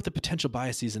 To interrupt the potential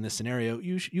biases in this scenario,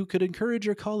 you could encourage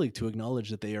your colleague to acknowledge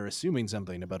that they are assuming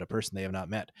something about a person they have not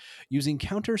met. Using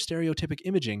counter stereotypic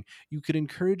imaging, you could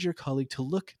encourage your colleague to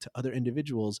look to other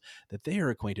individuals that they are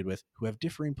acquainted with who have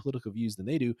differing political views than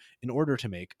they do in order to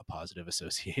make a positive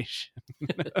association.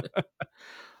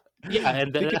 Yeah,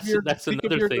 and that's Think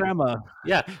of another your thing. grandma.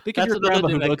 Yeah, Think of that's your another grandma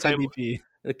thing who votes MVP.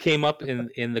 that came up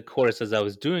in the course as I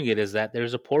was doing it, is that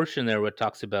there's a portion there where it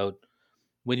talks about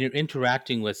when you're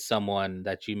interacting with someone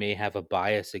that you may have a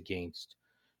bias against,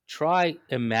 try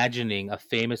imagining a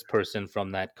famous person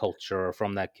from that culture or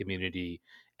from that community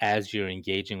as you're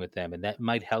engaging with them, and that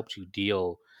might help you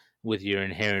deal with your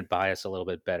inherent bias a little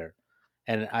bit better.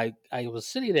 And I was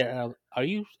sitting there, and are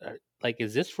you like,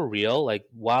 is this for real? Like,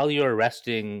 while you're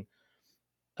arresting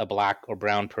a black or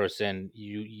brown person,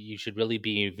 you should really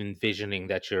be envisioning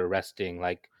that you're arresting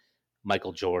like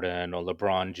Michael Jordan or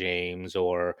LeBron James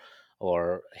or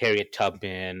Harriet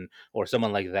Tubman or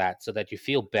someone like that, so that you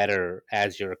feel better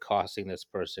as you're accosting this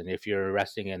person. If you're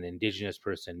arresting an indigenous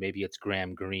person, maybe it's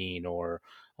Graham Greene or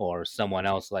someone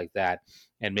else like that,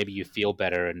 and maybe you feel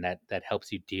better, and that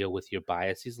helps you deal with your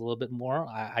biases a little bit more.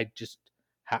 I just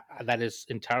that is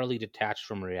entirely detached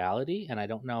from reality, and I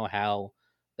don't know how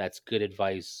that's good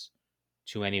advice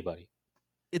to anybody.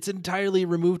 It's entirely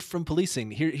removed from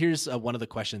policing. Here's one of the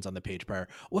questions on the page prior.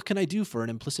 What can I do for an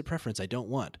implicit preference I don't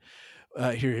want?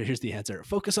 Here's the answer.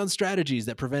 Focus on strategies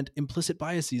that prevent implicit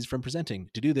biases from presenting.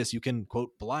 To do this, you can,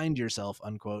 quote, blind yourself,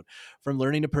 unquote, from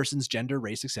learning a person's gender,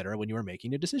 race, etc. when you are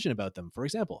making a decision about them. For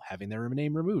example, having their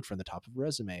name removed from the top of a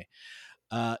resume.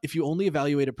 If you only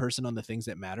evaluate a person on the things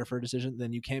that matter for a decision,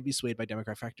 then you can't be swayed by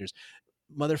demographic factors.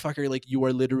 Motherfucker, like, you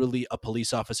are literally a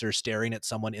police officer staring at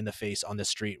someone in the face on the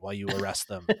street while you arrest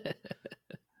them.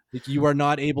 Like, you are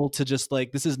not able to just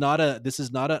like, this is not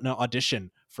an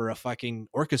audition for a fucking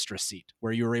orchestra seat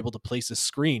where you are able to place a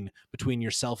screen between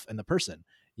yourself and the person.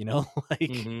 You know, like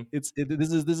Mm-hmm. this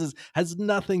is has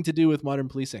nothing to do with modern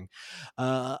policing.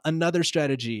 Another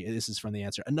strategy, this is from the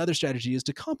answer. Another strategy is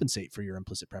to compensate for your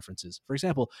implicit preferences. For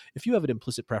example, if you have an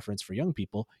implicit preference for young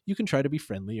people, you can try to be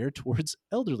friendlier towards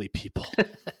elderly people.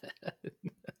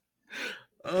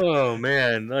 Oh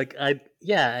man, like and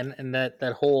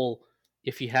that whole,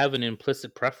 if you have an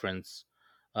implicit preference,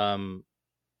 um,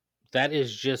 that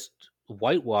is just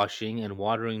whitewashing and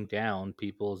watering down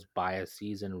people's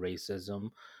biases and racism.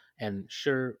 And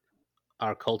sure,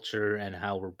 our culture and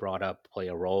how we're brought up play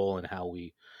a role, and how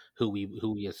we who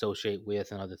we associate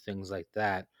with and other things like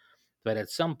that. But at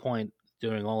some point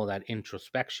during all of that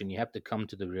introspection, you have to come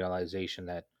to the realization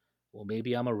that, well,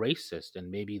 maybe I'm a racist,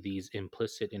 and maybe these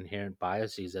implicit inherent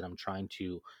biases that I'm trying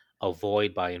to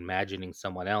avoid by imagining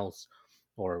someone else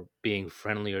or being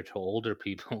friendlier to older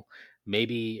people,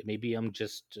 maybe I'm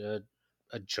just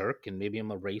a jerk, and maybe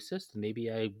I'm a racist, and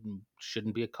maybe I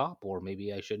shouldn't be a cop, or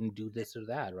maybe I shouldn't do this or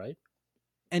that, right?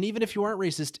 And even if you aren't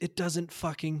racist, it doesn't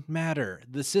fucking matter.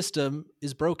 The system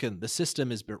is broken. The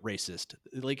system is racist.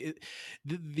 Like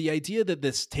the idea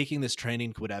that taking this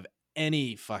training would have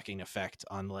any fucking effect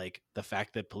on like the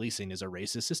fact that policing is a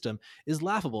racist system is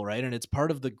laughable, right? And it's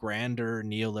part of the grander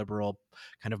neoliberal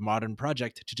kind of modern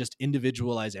project to just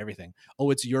individualize everything.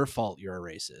 Oh, it's your fault you're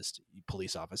a racist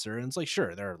police officer. And it's like,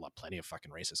 sure, there are plenty of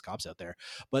fucking racist cops out there,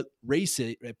 but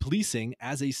policing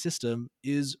as a system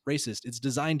is racist. It's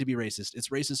designed to be racist. It's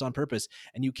racist on purpose,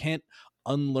 and you can't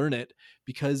unlearn it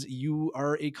because you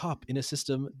are a cop in a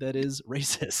system that is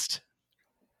racist.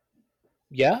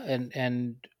 Yeah,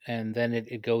 and then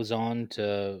it goes on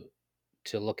to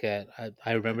look at.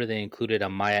 I remember they included a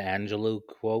Maya Angelou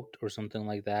quote or something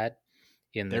like that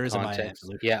in the There is a Maya context.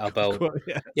 Angelou Yeah, about quote.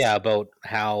 Yes.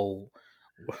 how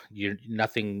you're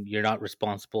not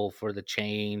responsible for the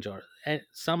change, or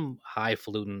some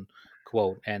highfalutin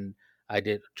quote. And I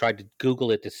did tried to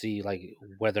Google it to see like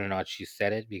whether or not she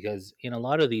said it, because in a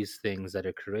lot of these things that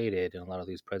are created in a lot of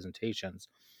these presentations,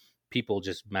 people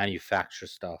just manufacture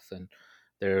stuff. And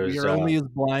We there's are only as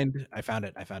blind. I found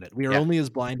it. We are yeah, only as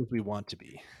blind as we want to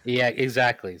be. yeah,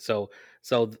 exactly.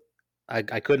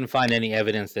 I couldn't find any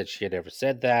evidence that she had ever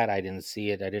said that. I didn't see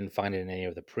it. I didn't find it in any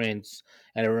of the prints.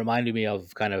 And it reminded me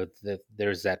of kind of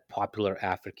there's that popular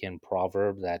African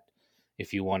proverb that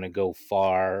if you want to go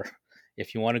far,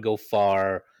 if you want to go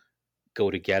far, go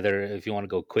together. If you want to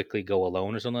go quickly, go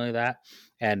alone, or something like that.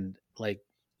 And like,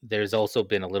 there's also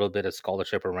been a little bit of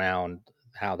scholarship around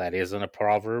how that isn't a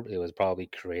proverb. It was probably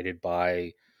created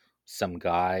by some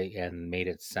guy and made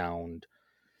it sound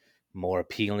more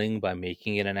appealing by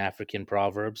making it an African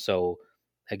proverb. So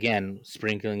again,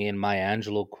 sprinkling in Maya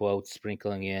Angelou quotes,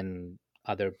 sprinkling in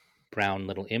other brown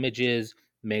little images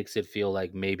makes it feel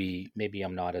like maybe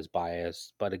I'm not as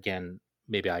biased, but again,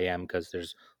 maybe I am because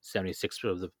there's 76%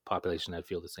 of the population that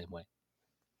feel the same way.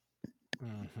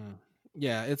 Mm-hmm.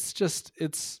 Yeah,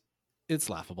 it's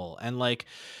laughable. And like,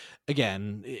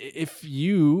 again, if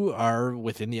you are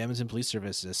within the Edmonton Police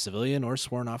Service, a civilian or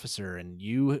sworn officer, and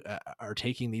you are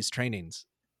taking these trainings,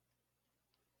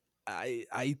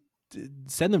 I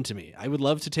send them to me. I would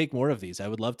love to take more of these. I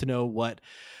would love to know what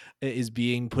is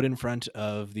being put in front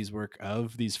of these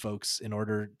folks in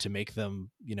order to make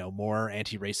them, more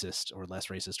anti-racist or less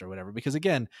racist or whatever. Because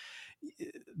again,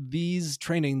 these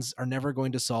trainings are never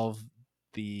going to solve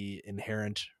the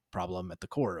inherent problem at the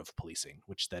core of policing,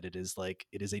 which that it is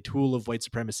a tool of white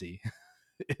supremacy.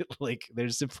 Like,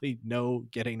 there's simply no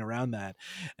getting around that,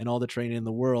 and all the training in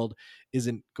the world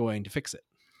isn't going to fix it.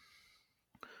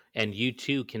 And you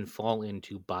too can fall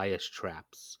into bias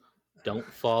traps. Don't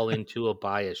fall into a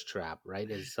bias trap, right?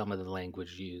 Is some of the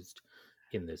language used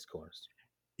in this course.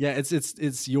 Yeah,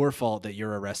 it's your fault that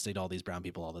you're arresting all these brown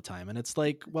people all the time. And it's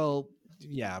like, well,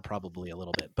 yeah, probably a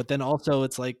little bit. But then also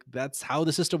it's like, that's how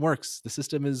the system works. The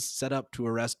system is set up to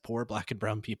arrest poor black and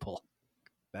brown people.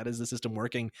 That is the system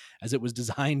working as it was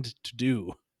designed to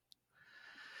do.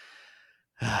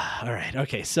 All right.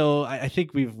 Okay. So I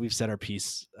think we've said our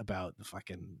piece about the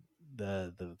fucking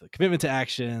the commitment to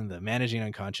action, the managing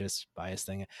unconscious bias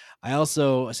thing. I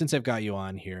also, since I've got you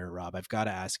on here, Rob, I've got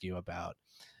to ask you about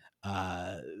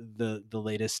the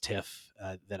latest tiff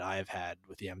that I've had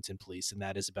with the Edmonton Police, and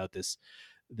that is about this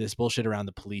bullshit around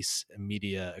the police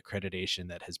media accreditation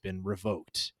that has been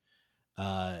revoked.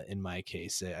 In my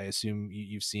case, I assume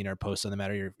you've seen our posts on the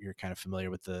matter. You're kind of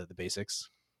familiar with the basics.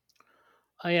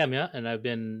 I am, yeah, and I've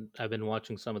been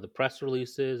watching some of the press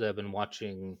releases. I've been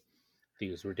watching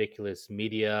these ridiculous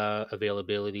media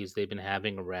availabilities they've been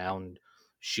having around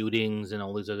shootings and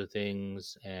all these other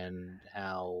things, and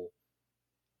how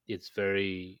it's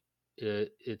very,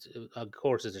 it's of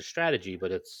course it's a strategy,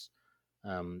 but it's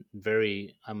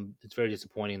very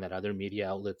disappointing that other media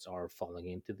outlets are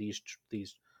falling into these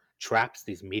traps,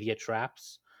 these media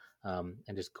traps, and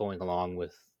just going along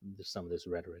with some of this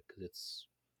rhetoric because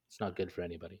it's not good for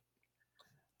anybody.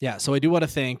 Yeah, so I do want to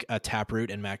thank Taproot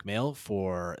and Mac Mail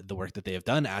for the work that they have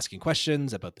done, asking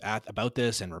questions about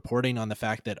this and reporting on the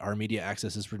fact that our media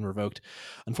access has been revoked.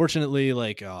 Unfortunately,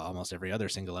 like almost every other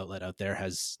single outlet out there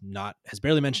has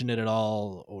barely mentioned it at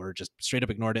all, or just straight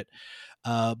up ignored it.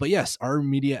 But yes, our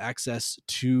media access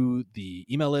to the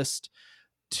email list,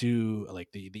 to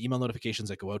like the email notifications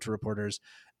that go out to reporters,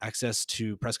 access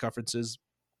to press conferences,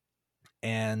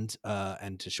 and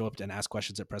to show up and ask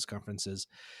questions at press conferences,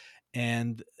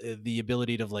 and the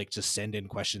ability to like just send in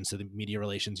questions to the media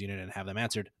relations unit and have them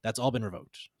answered, that's all been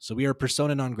revoked. So we are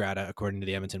persona non grata according to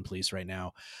the Edmonton Police right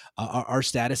now. Our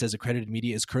status as accredited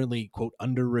media is currently, quote,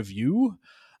 under review.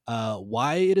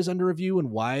 Why it is under review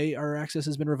and why our access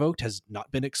has been revoked has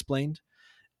not been explained.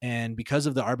 And because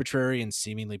of the arbitrary and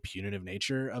seemingly punitive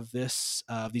nature of these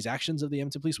actions of the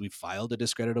Edmonton Police, we filed a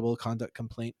discreditable conduct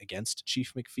complaint against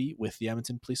Chief McFee with the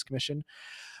Edmonton Police Commission.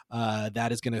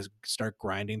 That is going to start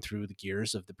grinding through the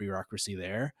gears of the bureaucracy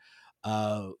there.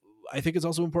 I think it's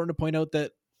also important to point out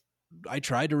that I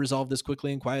tried to resolve this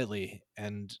quickly and quietly,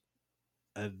 and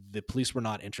the police were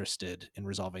not interested in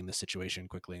resolving the situation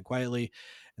quickly and quietly.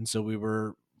 And so we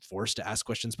were forced to ask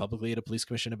questions publicly at a police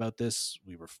commission about this.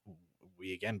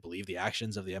 We again believe the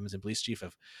actions of the Edmonton Police Chief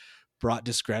have brought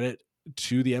discredit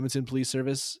to the Edmonton Police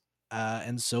Service.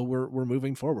 And so we're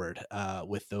moving forward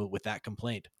with that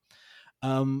complaint.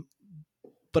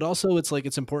 But also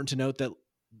it's important to note that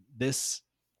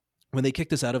when they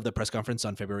kicked us out of the press conference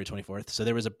on February 24th, so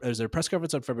there was a press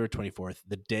conference on February 24th,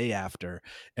 the day after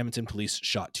Edmonton Police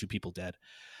shot 2 people dead.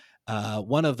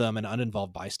 One of them, an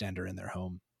uninvolved bystander in their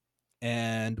home.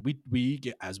 And we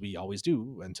as we always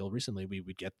do until recently,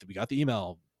 we got the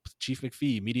email, Chief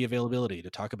McFee, media availability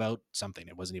to talk about something.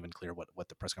 It wasn't even clear what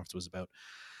the press conference was about.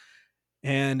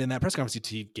 And in that press conference,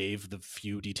 he gave the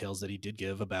few details that he did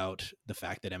give about the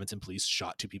fact that Edmonton Police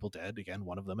shot 2 people dead. Again,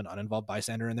 one of them an uninvolved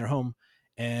bystander in their home.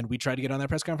 And we tried to get on that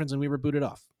press conference and we were booted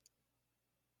off.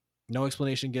 No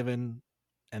explanation given.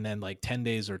 And then like 10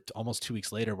 days or almost 2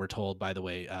 weeks later, we're told, by the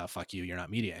way, fuck you, you're not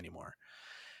media anymore.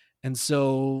 And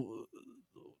so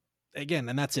again,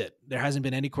 and that's it. There hasn't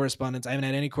been any correspondence. I haven't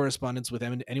had any correspondence with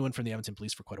anyone from the Edmonton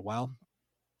Police for quite a while.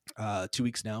 2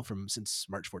 weeks now since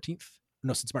March 14th.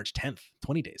 No, since March 10th,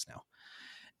 20 days now.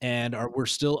 And we're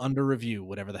still under review,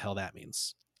 whatever the hell that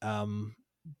means.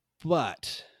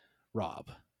 But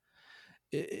Rob,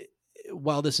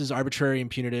 while this is arbitrary and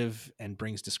punitive and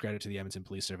brings discredit to the Edmonton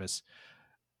Police Service,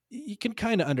 you can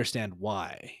kind of understand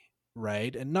why,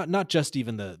 right? And not just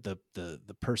even the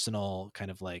personal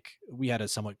kind of like, we had a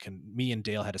me and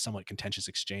Dale had a somewhat contentious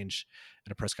exchange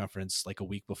at a press conference like a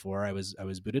week before I was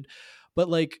booted, but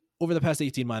like over the past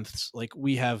 18 months, like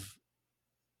we have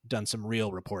done some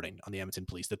real reporting on the Edmonton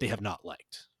Police that they have not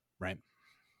liked, right?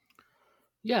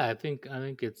 Yeah, I think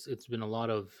it's been a lot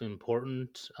of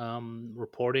important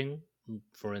reporting.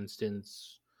 For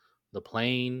instance, the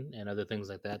plane and other things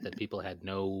like that people had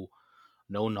no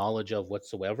knowledge of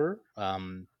whatsoever.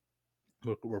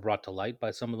 Were brought to light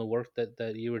by some of the work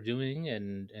that you were doing,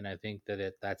 and I think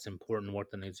that that's important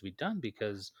work that needs to be done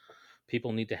because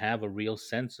people need to have a real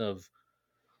sense of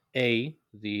a,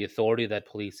 the authority that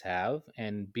police have,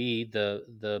 and b,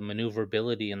 the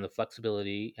maneuverability and the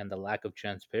flexibility and the lack of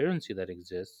transparency that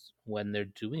exists when they're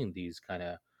doing these kind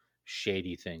of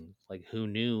shady things. Like, who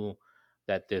knew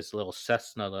that this little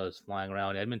Cessna that was flying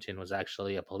around Edmonton was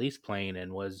actually a police plane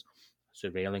and was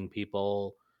surveilling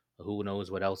people? Who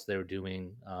knows what else they're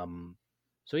doing?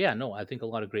 So yeah, no, I think a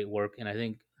lot of great work, and I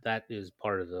think that is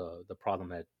part of the problem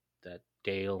that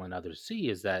Dale and others see,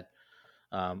 is that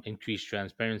increased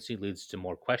transparency leads to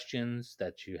more questions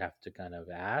that you have to kind of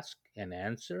ask and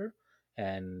answer.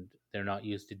 And they're not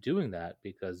used to doing that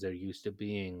because they're used to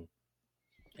being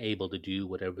able to do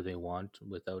whatever they want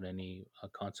without any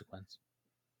consequence.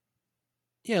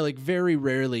 Yeah, like very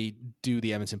rarely do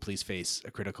the Edmonton Police face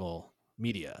a critical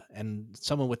media and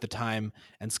someone with the time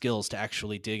and skills to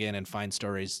actually dig in and find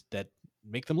stories that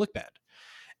make them look bad.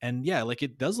 And yeah, like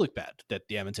it does look bad that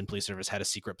the Edmonton Police Service had a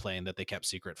secret plane that they kept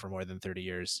secret for more than 30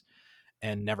 years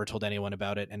and never told anyone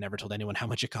about it and never told anyone how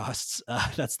much it costs.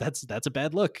 That's a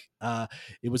bad look.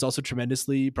 It was also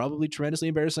probably tremendously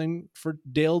embarrassing for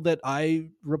Dale that I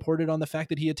reported on the fact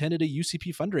that he attended a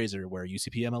UCP fundraiser where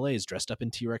UCP MLAs dressed up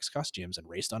in T-Rex costumes and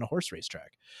raced on a horse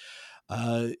racetrack.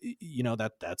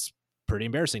 That's pretty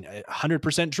embarrassing.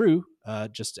 100% true.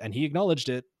 And he acknowledged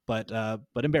it, but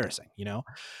embarrassing.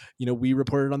 We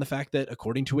reported on the fact that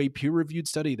according to a peer-reviewed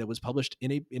study that was published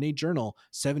in a journal,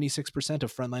 76%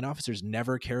 of frontline officers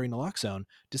never carry naloxone,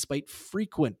 despite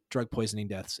frequent drug poisoning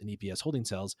deaths in EPS holding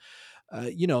cells.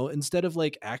 Instead of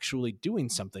like actually doing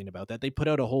something about that, they put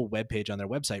out a whole webpage on their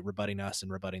website rebutting us and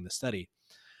rebutting the study.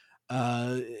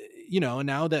 Now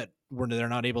that they're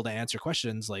not able to answer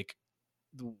questions like,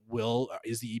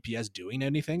 is the EPS doing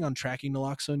anything on tracking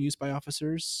naloxone use by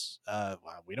officers?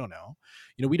 Well, we don't know.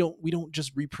 We don't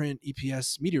just reprint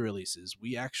EPS media releases.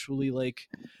 We actually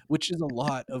which is a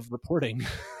lot of reporting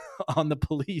on the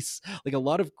police. Like a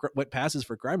lot of what passes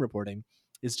for crime reporting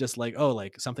is just like, oh,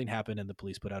 like something happened and the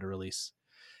police put out a release,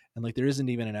 and like there isn't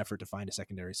even an effort to find a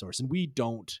secondary source. And we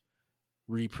don't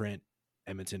reprint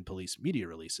Edmonton Police media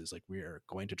releases. Like we are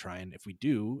going to try, and if we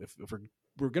do, if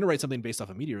we're going to write something based off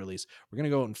a media release, we're going to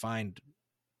go out and find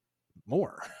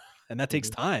more, and that takes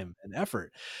time and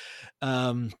effort.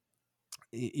 And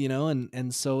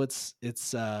so it's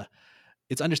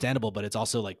understandable, but it's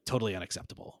also like totally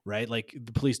unacceptable, right? Like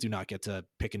the police do not get to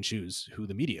pick and choose who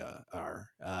the media are.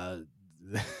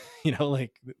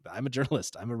 Like I'm a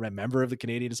journalist. I'm a member of the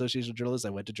Canadian Association of Journalists. I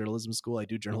went to journalism school. I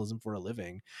do journalism for a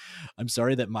living. I'm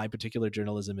sorry that my particular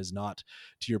journalism is not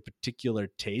to your particular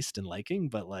taste and liking,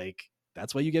 but like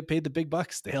that's why you get paid the big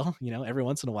bucks, Dale. Every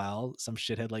once in a while, some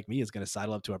shithead like me is going to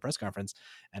sidle up to a press conference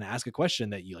and ask a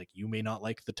question that you may not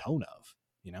like the tone of.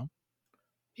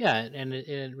 Yeah, and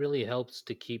it really helps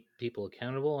to keep people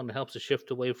accountable, and it helps to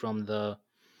shift away from the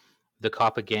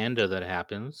propaganda that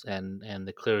happens. And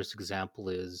the clearest example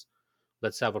is,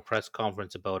 let's have a press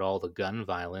conference about all the gun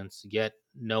violence, yet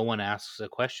no one asks a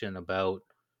question about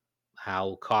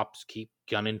how cops keep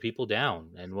gunning people down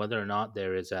and whether or not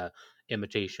there is a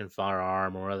imitation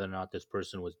firearm or whether or not this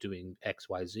person was doing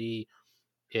XYZ.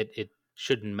 It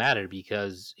shouldn't matter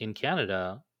because in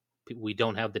Canada we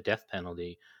don't have the death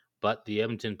penalty, but the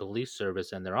Edmonton Police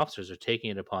Service and their officers are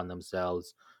taking it upon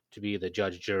themselves to be the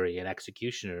judge, jury, and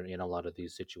executioner in a lot of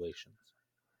these situations.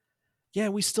 Yeah,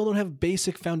 we still don't have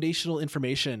basic foundational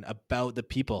information about the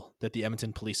people that the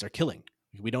Edmonton Police are killing.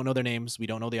 We don't know their names. We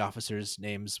don't know the officers'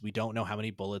 names. We don't know how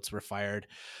many bullets were fired.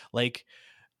 Like,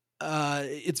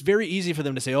 it's very easy for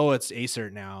them to say, "Oh, it's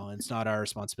ACERT now. It's not our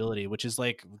responsibility," which is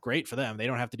like great for them. They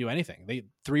don't have to do anything.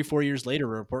 3-4 years later,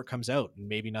 a report comes out and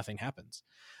maybe nothing happens.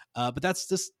 But that's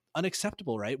just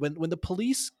unacceptable, right? When the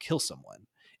police kill someone,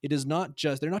 they're not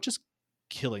just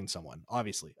killing someone.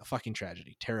 Obviously, a fucking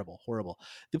tragedy, terrible, horrible.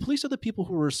 The police are the people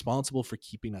who are responsible for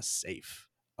keeping us safe,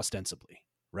 ostensibly,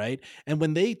 right? And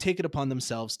when they take it upon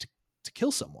themselves to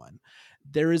kill someone,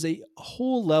 There is a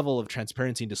whole level of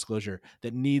transparency and disclosure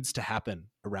that needs to happen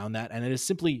around that, and it is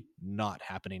simply not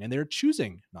happening. And they're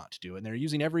choosing not to do it. And they're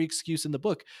using every excuse in the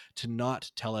book to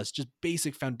not tell us just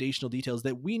basic foundational details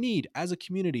that we need as a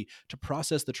community to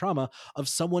process the trauma of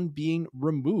someone being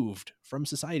removed from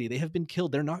society. They have been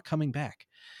killed. They're not coming back.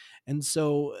 And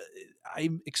so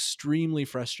I'm extremely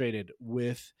frustrated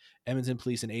with Edmonton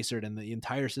Police and ACERT and the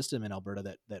entire system in Alberta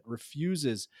that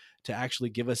refuses to actually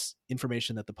give us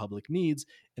information that the public needs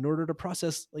in order to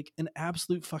process like an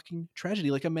absolute fucking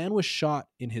tragedy. Like a man was shot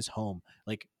in his home,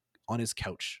 like on his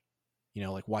couch,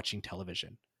 like watching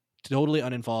television, totally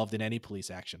uninvolved in any police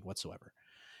action whatsoever.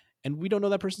 And we don't know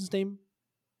that person's name.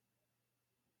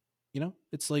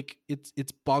 It's like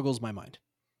it boggles my mind.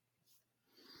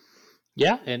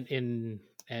 Yeah, and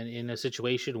in a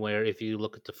situation where if you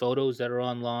look at the photos that are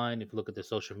online, if you look at the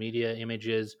social media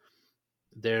images,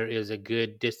 there is a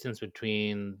good distance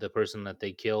between the person that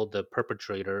they killed, the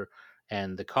perpetrator,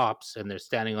 and the cops, and they're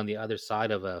standing on the other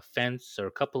side of a fence or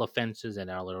a couple of fences and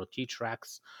our little T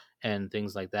tracks and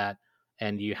things like that.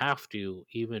 And you have to,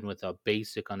 even with a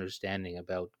basic understanding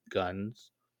about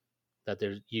guns, that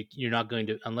you're not going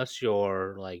to, unless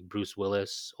you're like Bruce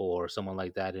Willis or someone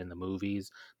like that in the movies,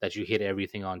 that you hit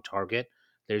everything on target.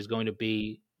 There's going to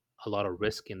be a lot of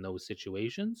risk in those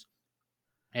situations.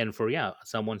 And for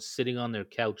someone sitting on their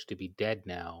couch to be dead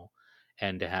now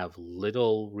and to have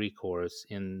little recourse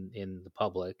in the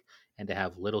public and to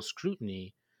have little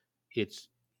scrutiny, it's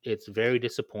very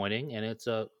disappointing, and it's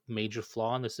a major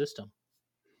flaw in the system.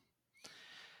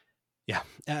 Yeah.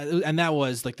 And that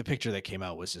was like the picture that came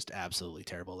out was just absolutely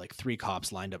terrible. Like 3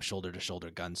 cops lined up shoulder to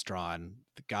shoulder, guns drawn.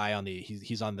 The guy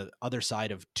he's on the other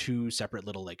side of 2 separate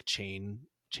little like chain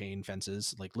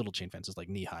fences, like little chain fences, like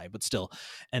knee high, but still.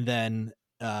 And then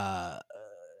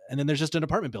there's just an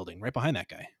apartment building right behind that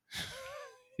guy.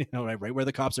 Right where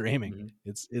the cops are aiming.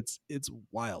 Mm-hmm. It's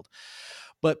wild.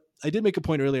 But I did make a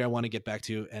point earlier I want to get back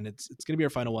to, and it's going to be our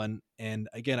final one. And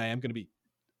again, I am going to be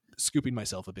scooping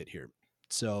myself a bit here.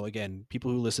 So again, people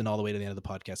who listen all the way to the end of the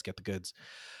podcast get the goods.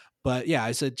 But yeah,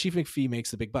 I said Chief McFee makes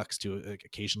the big bucks to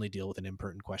occasionally deal with an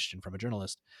impertinent question from a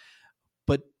journalist.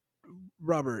 But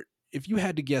Robert, if you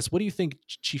had to guess, what do you think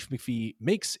Chief McFee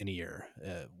makes in a year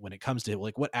when it comes to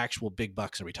like what actual big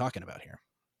bucks are we talking about here?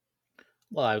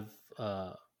 Well, I've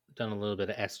done a little bit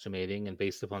of estimating, and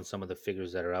based upon some of the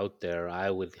figures that are out there, I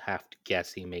would have to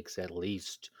guess he makes at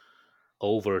least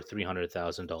over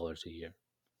 $300,000 a year.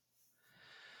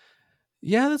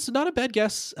 Yeah, that's not a bad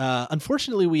guess.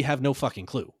 Unfortunately, we have no fucking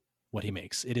clue what he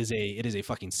makes. It is a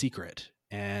fucking secret.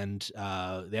 And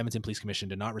the Edmonton Police Commission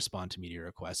did not respond to media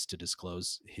requests to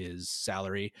disclose his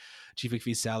salary, Chief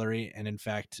McPhee's salary, and in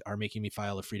fact are making me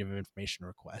file a Freedom of Information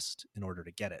request in order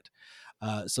to get it.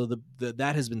 So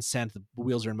that has been sent. The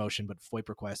wheels are in motion, but FOIP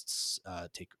requests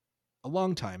take a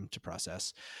long time to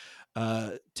process.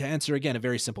 To answer again a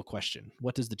very simple question: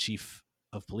 what does the Chief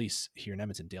of Police here in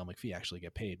Edmonton, Dale McFee, actually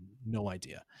get paid? No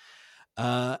idea.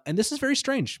 And this is very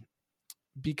strange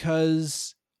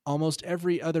because almost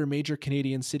every other major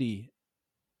Canadian city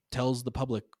tells the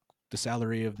public the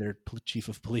salary of their chief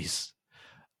of police.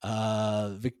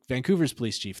 Vancouver's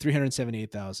police chief,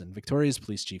 $378,000. Victoria's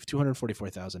police chief,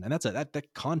 $244,000. And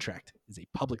that contract is a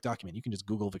public document. You can just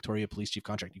Google Victoria Police Chief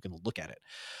contract. You can look at it.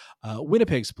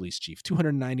 Winnipeg's police chief,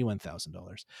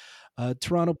 $291,000.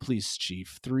 Toronto police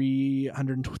chief,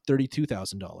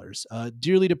 $332,000.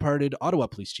 Dearly departed Ottawa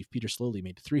police chief Peter Slowly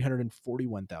made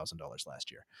 $341,000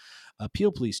 last year.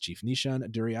 Peel police chief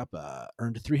Nishan Duriappa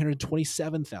earned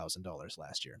 $327,000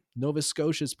 last year. Nova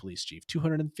Scotia's police chief,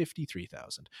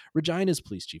 $253,000. Regina's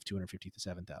police chief,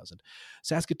 $257,000.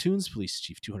 Saskatoon's police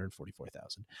chief,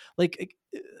 $244,000. Like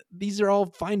these are all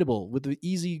findable with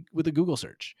a Google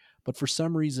search, but for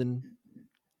some reason,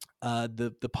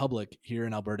 the public here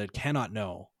in Alberta cannot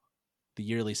know the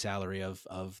yearly salary of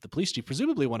the police chief,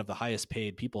 presumably one of the highest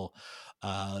paid people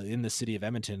in the city of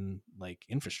Edmonton, like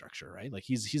infrastructure, right? Like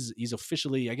he's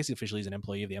officially, I guess he officially is an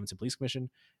employee of the Edmonton Police Commission,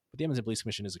 but the Edmonton Police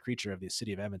Commission is a creature of the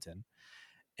city of Edmonton.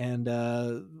 And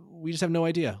we just have no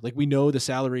idea. Like we know the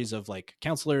salaries of like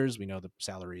counselors, we know the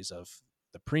salaries of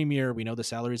the premier, we know the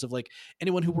salaries of like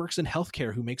anyone who works in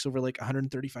healthcare who makes over like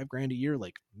 135 grand a year,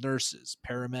 like nurses,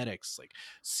 paramedics, like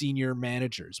senior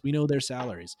managers. We know their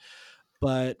salaries.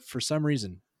 But for some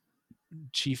reason,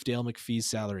 Chief Dale McFee's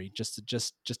salary just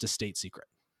a state secret.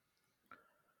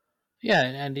 Yeah,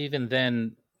 and even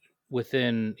then,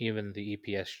 within even the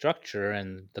EPS structure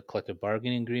and the collective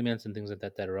bargaining agreements and things like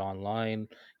that are online,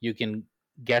 you can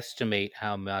guesstimate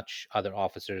how much other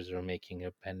officers are making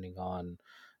depending on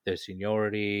their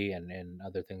seniority and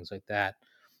other things like that.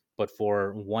 But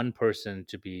for one person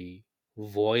to be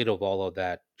void of all of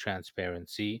that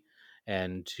transparency,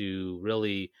 and to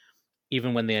really,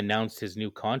 even when they announced his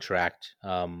new contract,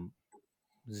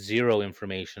 zero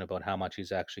information about how much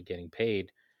he's actually getting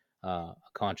paid. A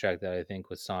contract that I think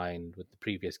was signed with the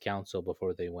previous council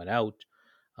before they went out.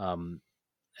 Um,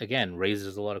 Again,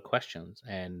 raises a lot of questions,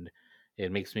 and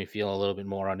it makes me feel a little bit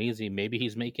more uneasy. Maybe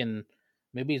he's making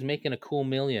a cool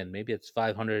million. Maybe it's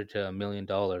 500 to $1 million.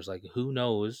 Like, who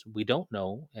knows? We don't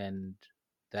know, and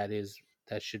that is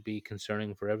that should be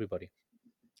concerning for everybody.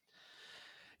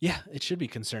 Yeah, it should be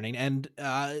concerning. And,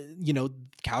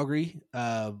 Calgary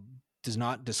does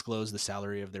not disclose the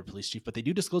salary of their police chief, but they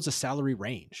do disclose a salary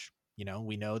range.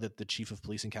 We know that the chief of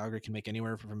police in Calgary can make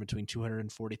anywhere from between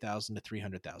 $240,000 to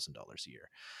 $300,000 a year.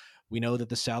 We know that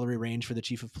the salary range for the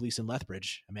chief of police in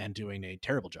Lethbridge, a man doing a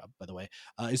terrible job, by the way,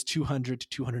 is $200,000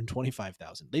 to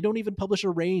 $225,000. They don't even publish a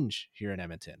range here in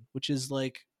Edmonton, which is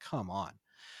like, come on.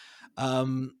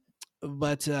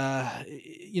 But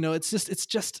it's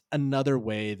just another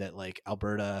way that like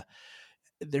Alberta,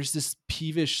 there's this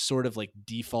peevish sort of like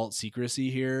default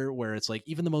secrecy here where it's like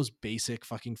even the most basic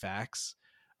fucking facts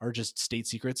are just state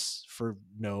secrets for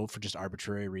just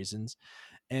arbitrary reasons.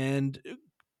 And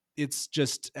it's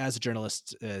just, as a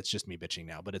journalist, it's just me bitching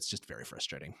now, but it's just very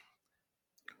frustrating.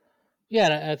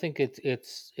 Yeah, and I think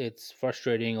it's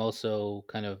frustrating also,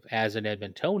 kind of as an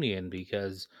Edmontonian,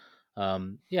 because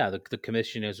yeah, the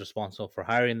commission is responsible for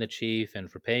hiring the chief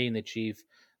and for paying the chief,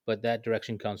 but that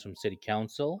direction comes from city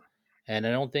council, and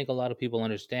I don't think a lot of people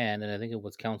understand. And I think it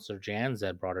was Councillor Jans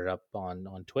that brought it up on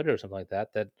Twitter or something like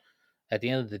that. That at the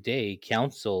end of the day,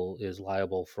 council is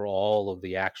liable for all of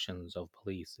the actions of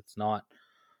police. It's not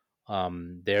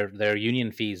their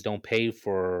union fees don't pay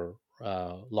for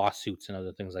lawsuits and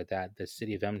other things like that. The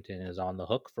city of Edmonton is on the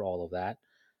hook for all of that,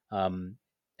 um,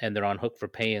 and they're on hook for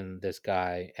paying this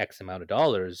guy X amount of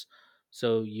dollars.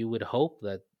 So you would hope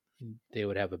that they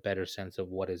would have a better sense of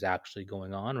what is actually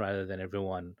going on, rather than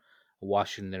everyone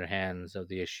washing their hands of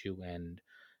the issue and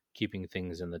keeping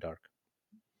things in the dark.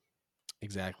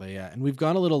 Exactly. Yeah. And we've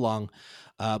gone a little long,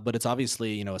 but it's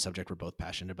obviously, a subject we're both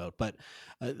passionate about. But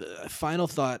the final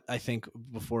thought, I think,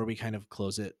 before we kind of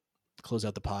close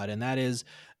out the pod, and that is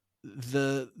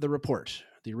the report,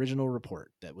 the original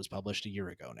report that was published a year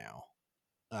ago now.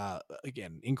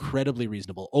 Again, incredibly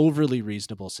reasonable, overly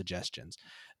reasonable suggestions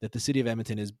that the city of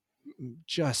Edmonton is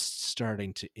just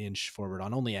starting to inch forward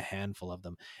on only a handful of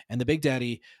them. And the big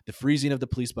daddy, the freezing of the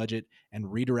police budget and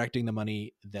redirecting the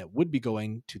money that would be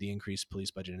going to the increased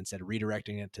police budget, instead of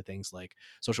redirecting it to things like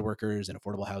social workers and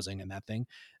affordable housing and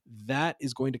that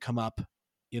is going to come up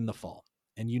in the fall.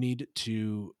 And you need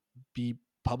to be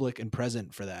public and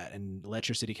present for that and let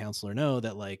your city councilor know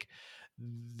that like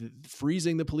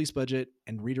freezing the police budget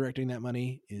and redirecting that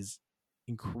money is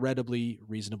incredibly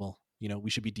reasonable.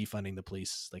 We should be defunding the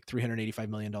police. Like $385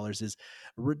 million is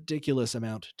a ridiculous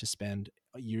amount to spend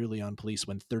yearly on police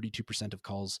when 32% of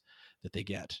calls that they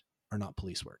get are not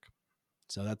police work.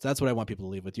 So that's what I want people to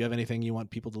leave with. Do you have anything you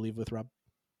want people to leave with, Rob?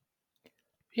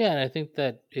 Yeah, and I think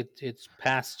that it's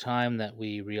past time that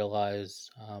we realize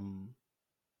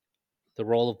the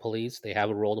role of police. They have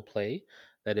a role to play,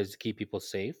 that is to keep people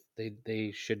safe.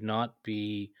 They should not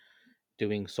be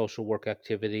doing social work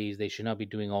activities. They should not be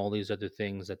doing all these other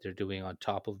things that they're doing on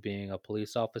top of being a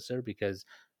police officer, because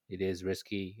it is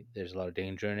risky. There's a lot of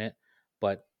danger in it.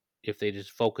 But if they just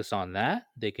focus on that,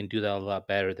 they can do that a lot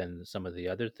better than some of the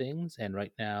other things. And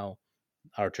right now,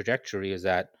 our trajectory is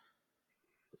that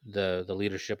the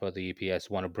leadership of the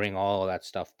EPS want to bring all of that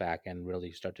stuff back and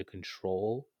really start to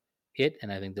control it.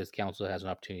 And I think this council has an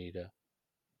opportunity to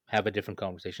have a different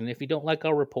conversation. If you don't like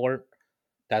our report,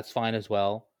 that's fine as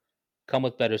well. Come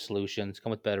with better solutions, come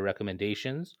with better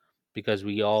recommendations, because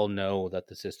we all know that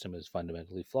the system is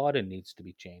fundamentally flawed and needs to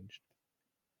be changed.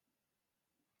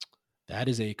 That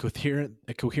is a coherent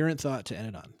thought to end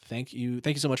it on. Thank you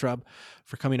so much, Rob,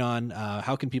 for coming on.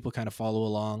 How can people kind of follow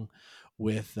along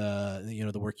with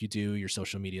the work you do, your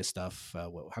social media stuff?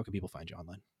 How can people find you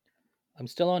online? I'm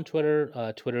still on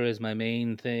Twitter. Twitter is my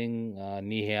main thing.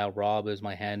 Nihea Rob is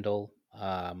my handle.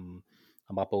 I'm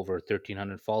up over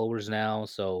 1,300 followers now,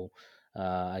 so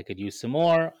I could use some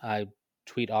more. I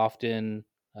tweet often,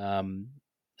 and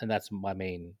that's my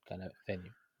main kind of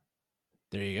venue.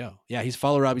 There you go. Yeah, he's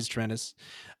follow Rob. He's tremendous.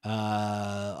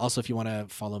 Also, if you want to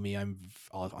follow me, I'm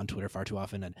on Twitter far too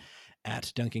often and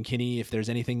at Duncan Kinney. If there's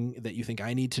anything that you think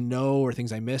I need to know or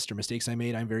things I missed or mistakes I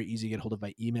made, I'm very easy to get hold of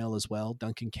by email as well,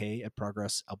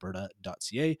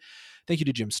 duncank@progressalberta.ca. Thank you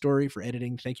to Jim Story for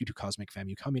editing. Thank you to Cosmic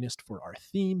Famu Communist for our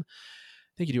theme.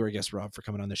 Thank you to our guest Rob for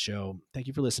coming on the show. Thank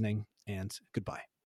you for listening, and goodbye.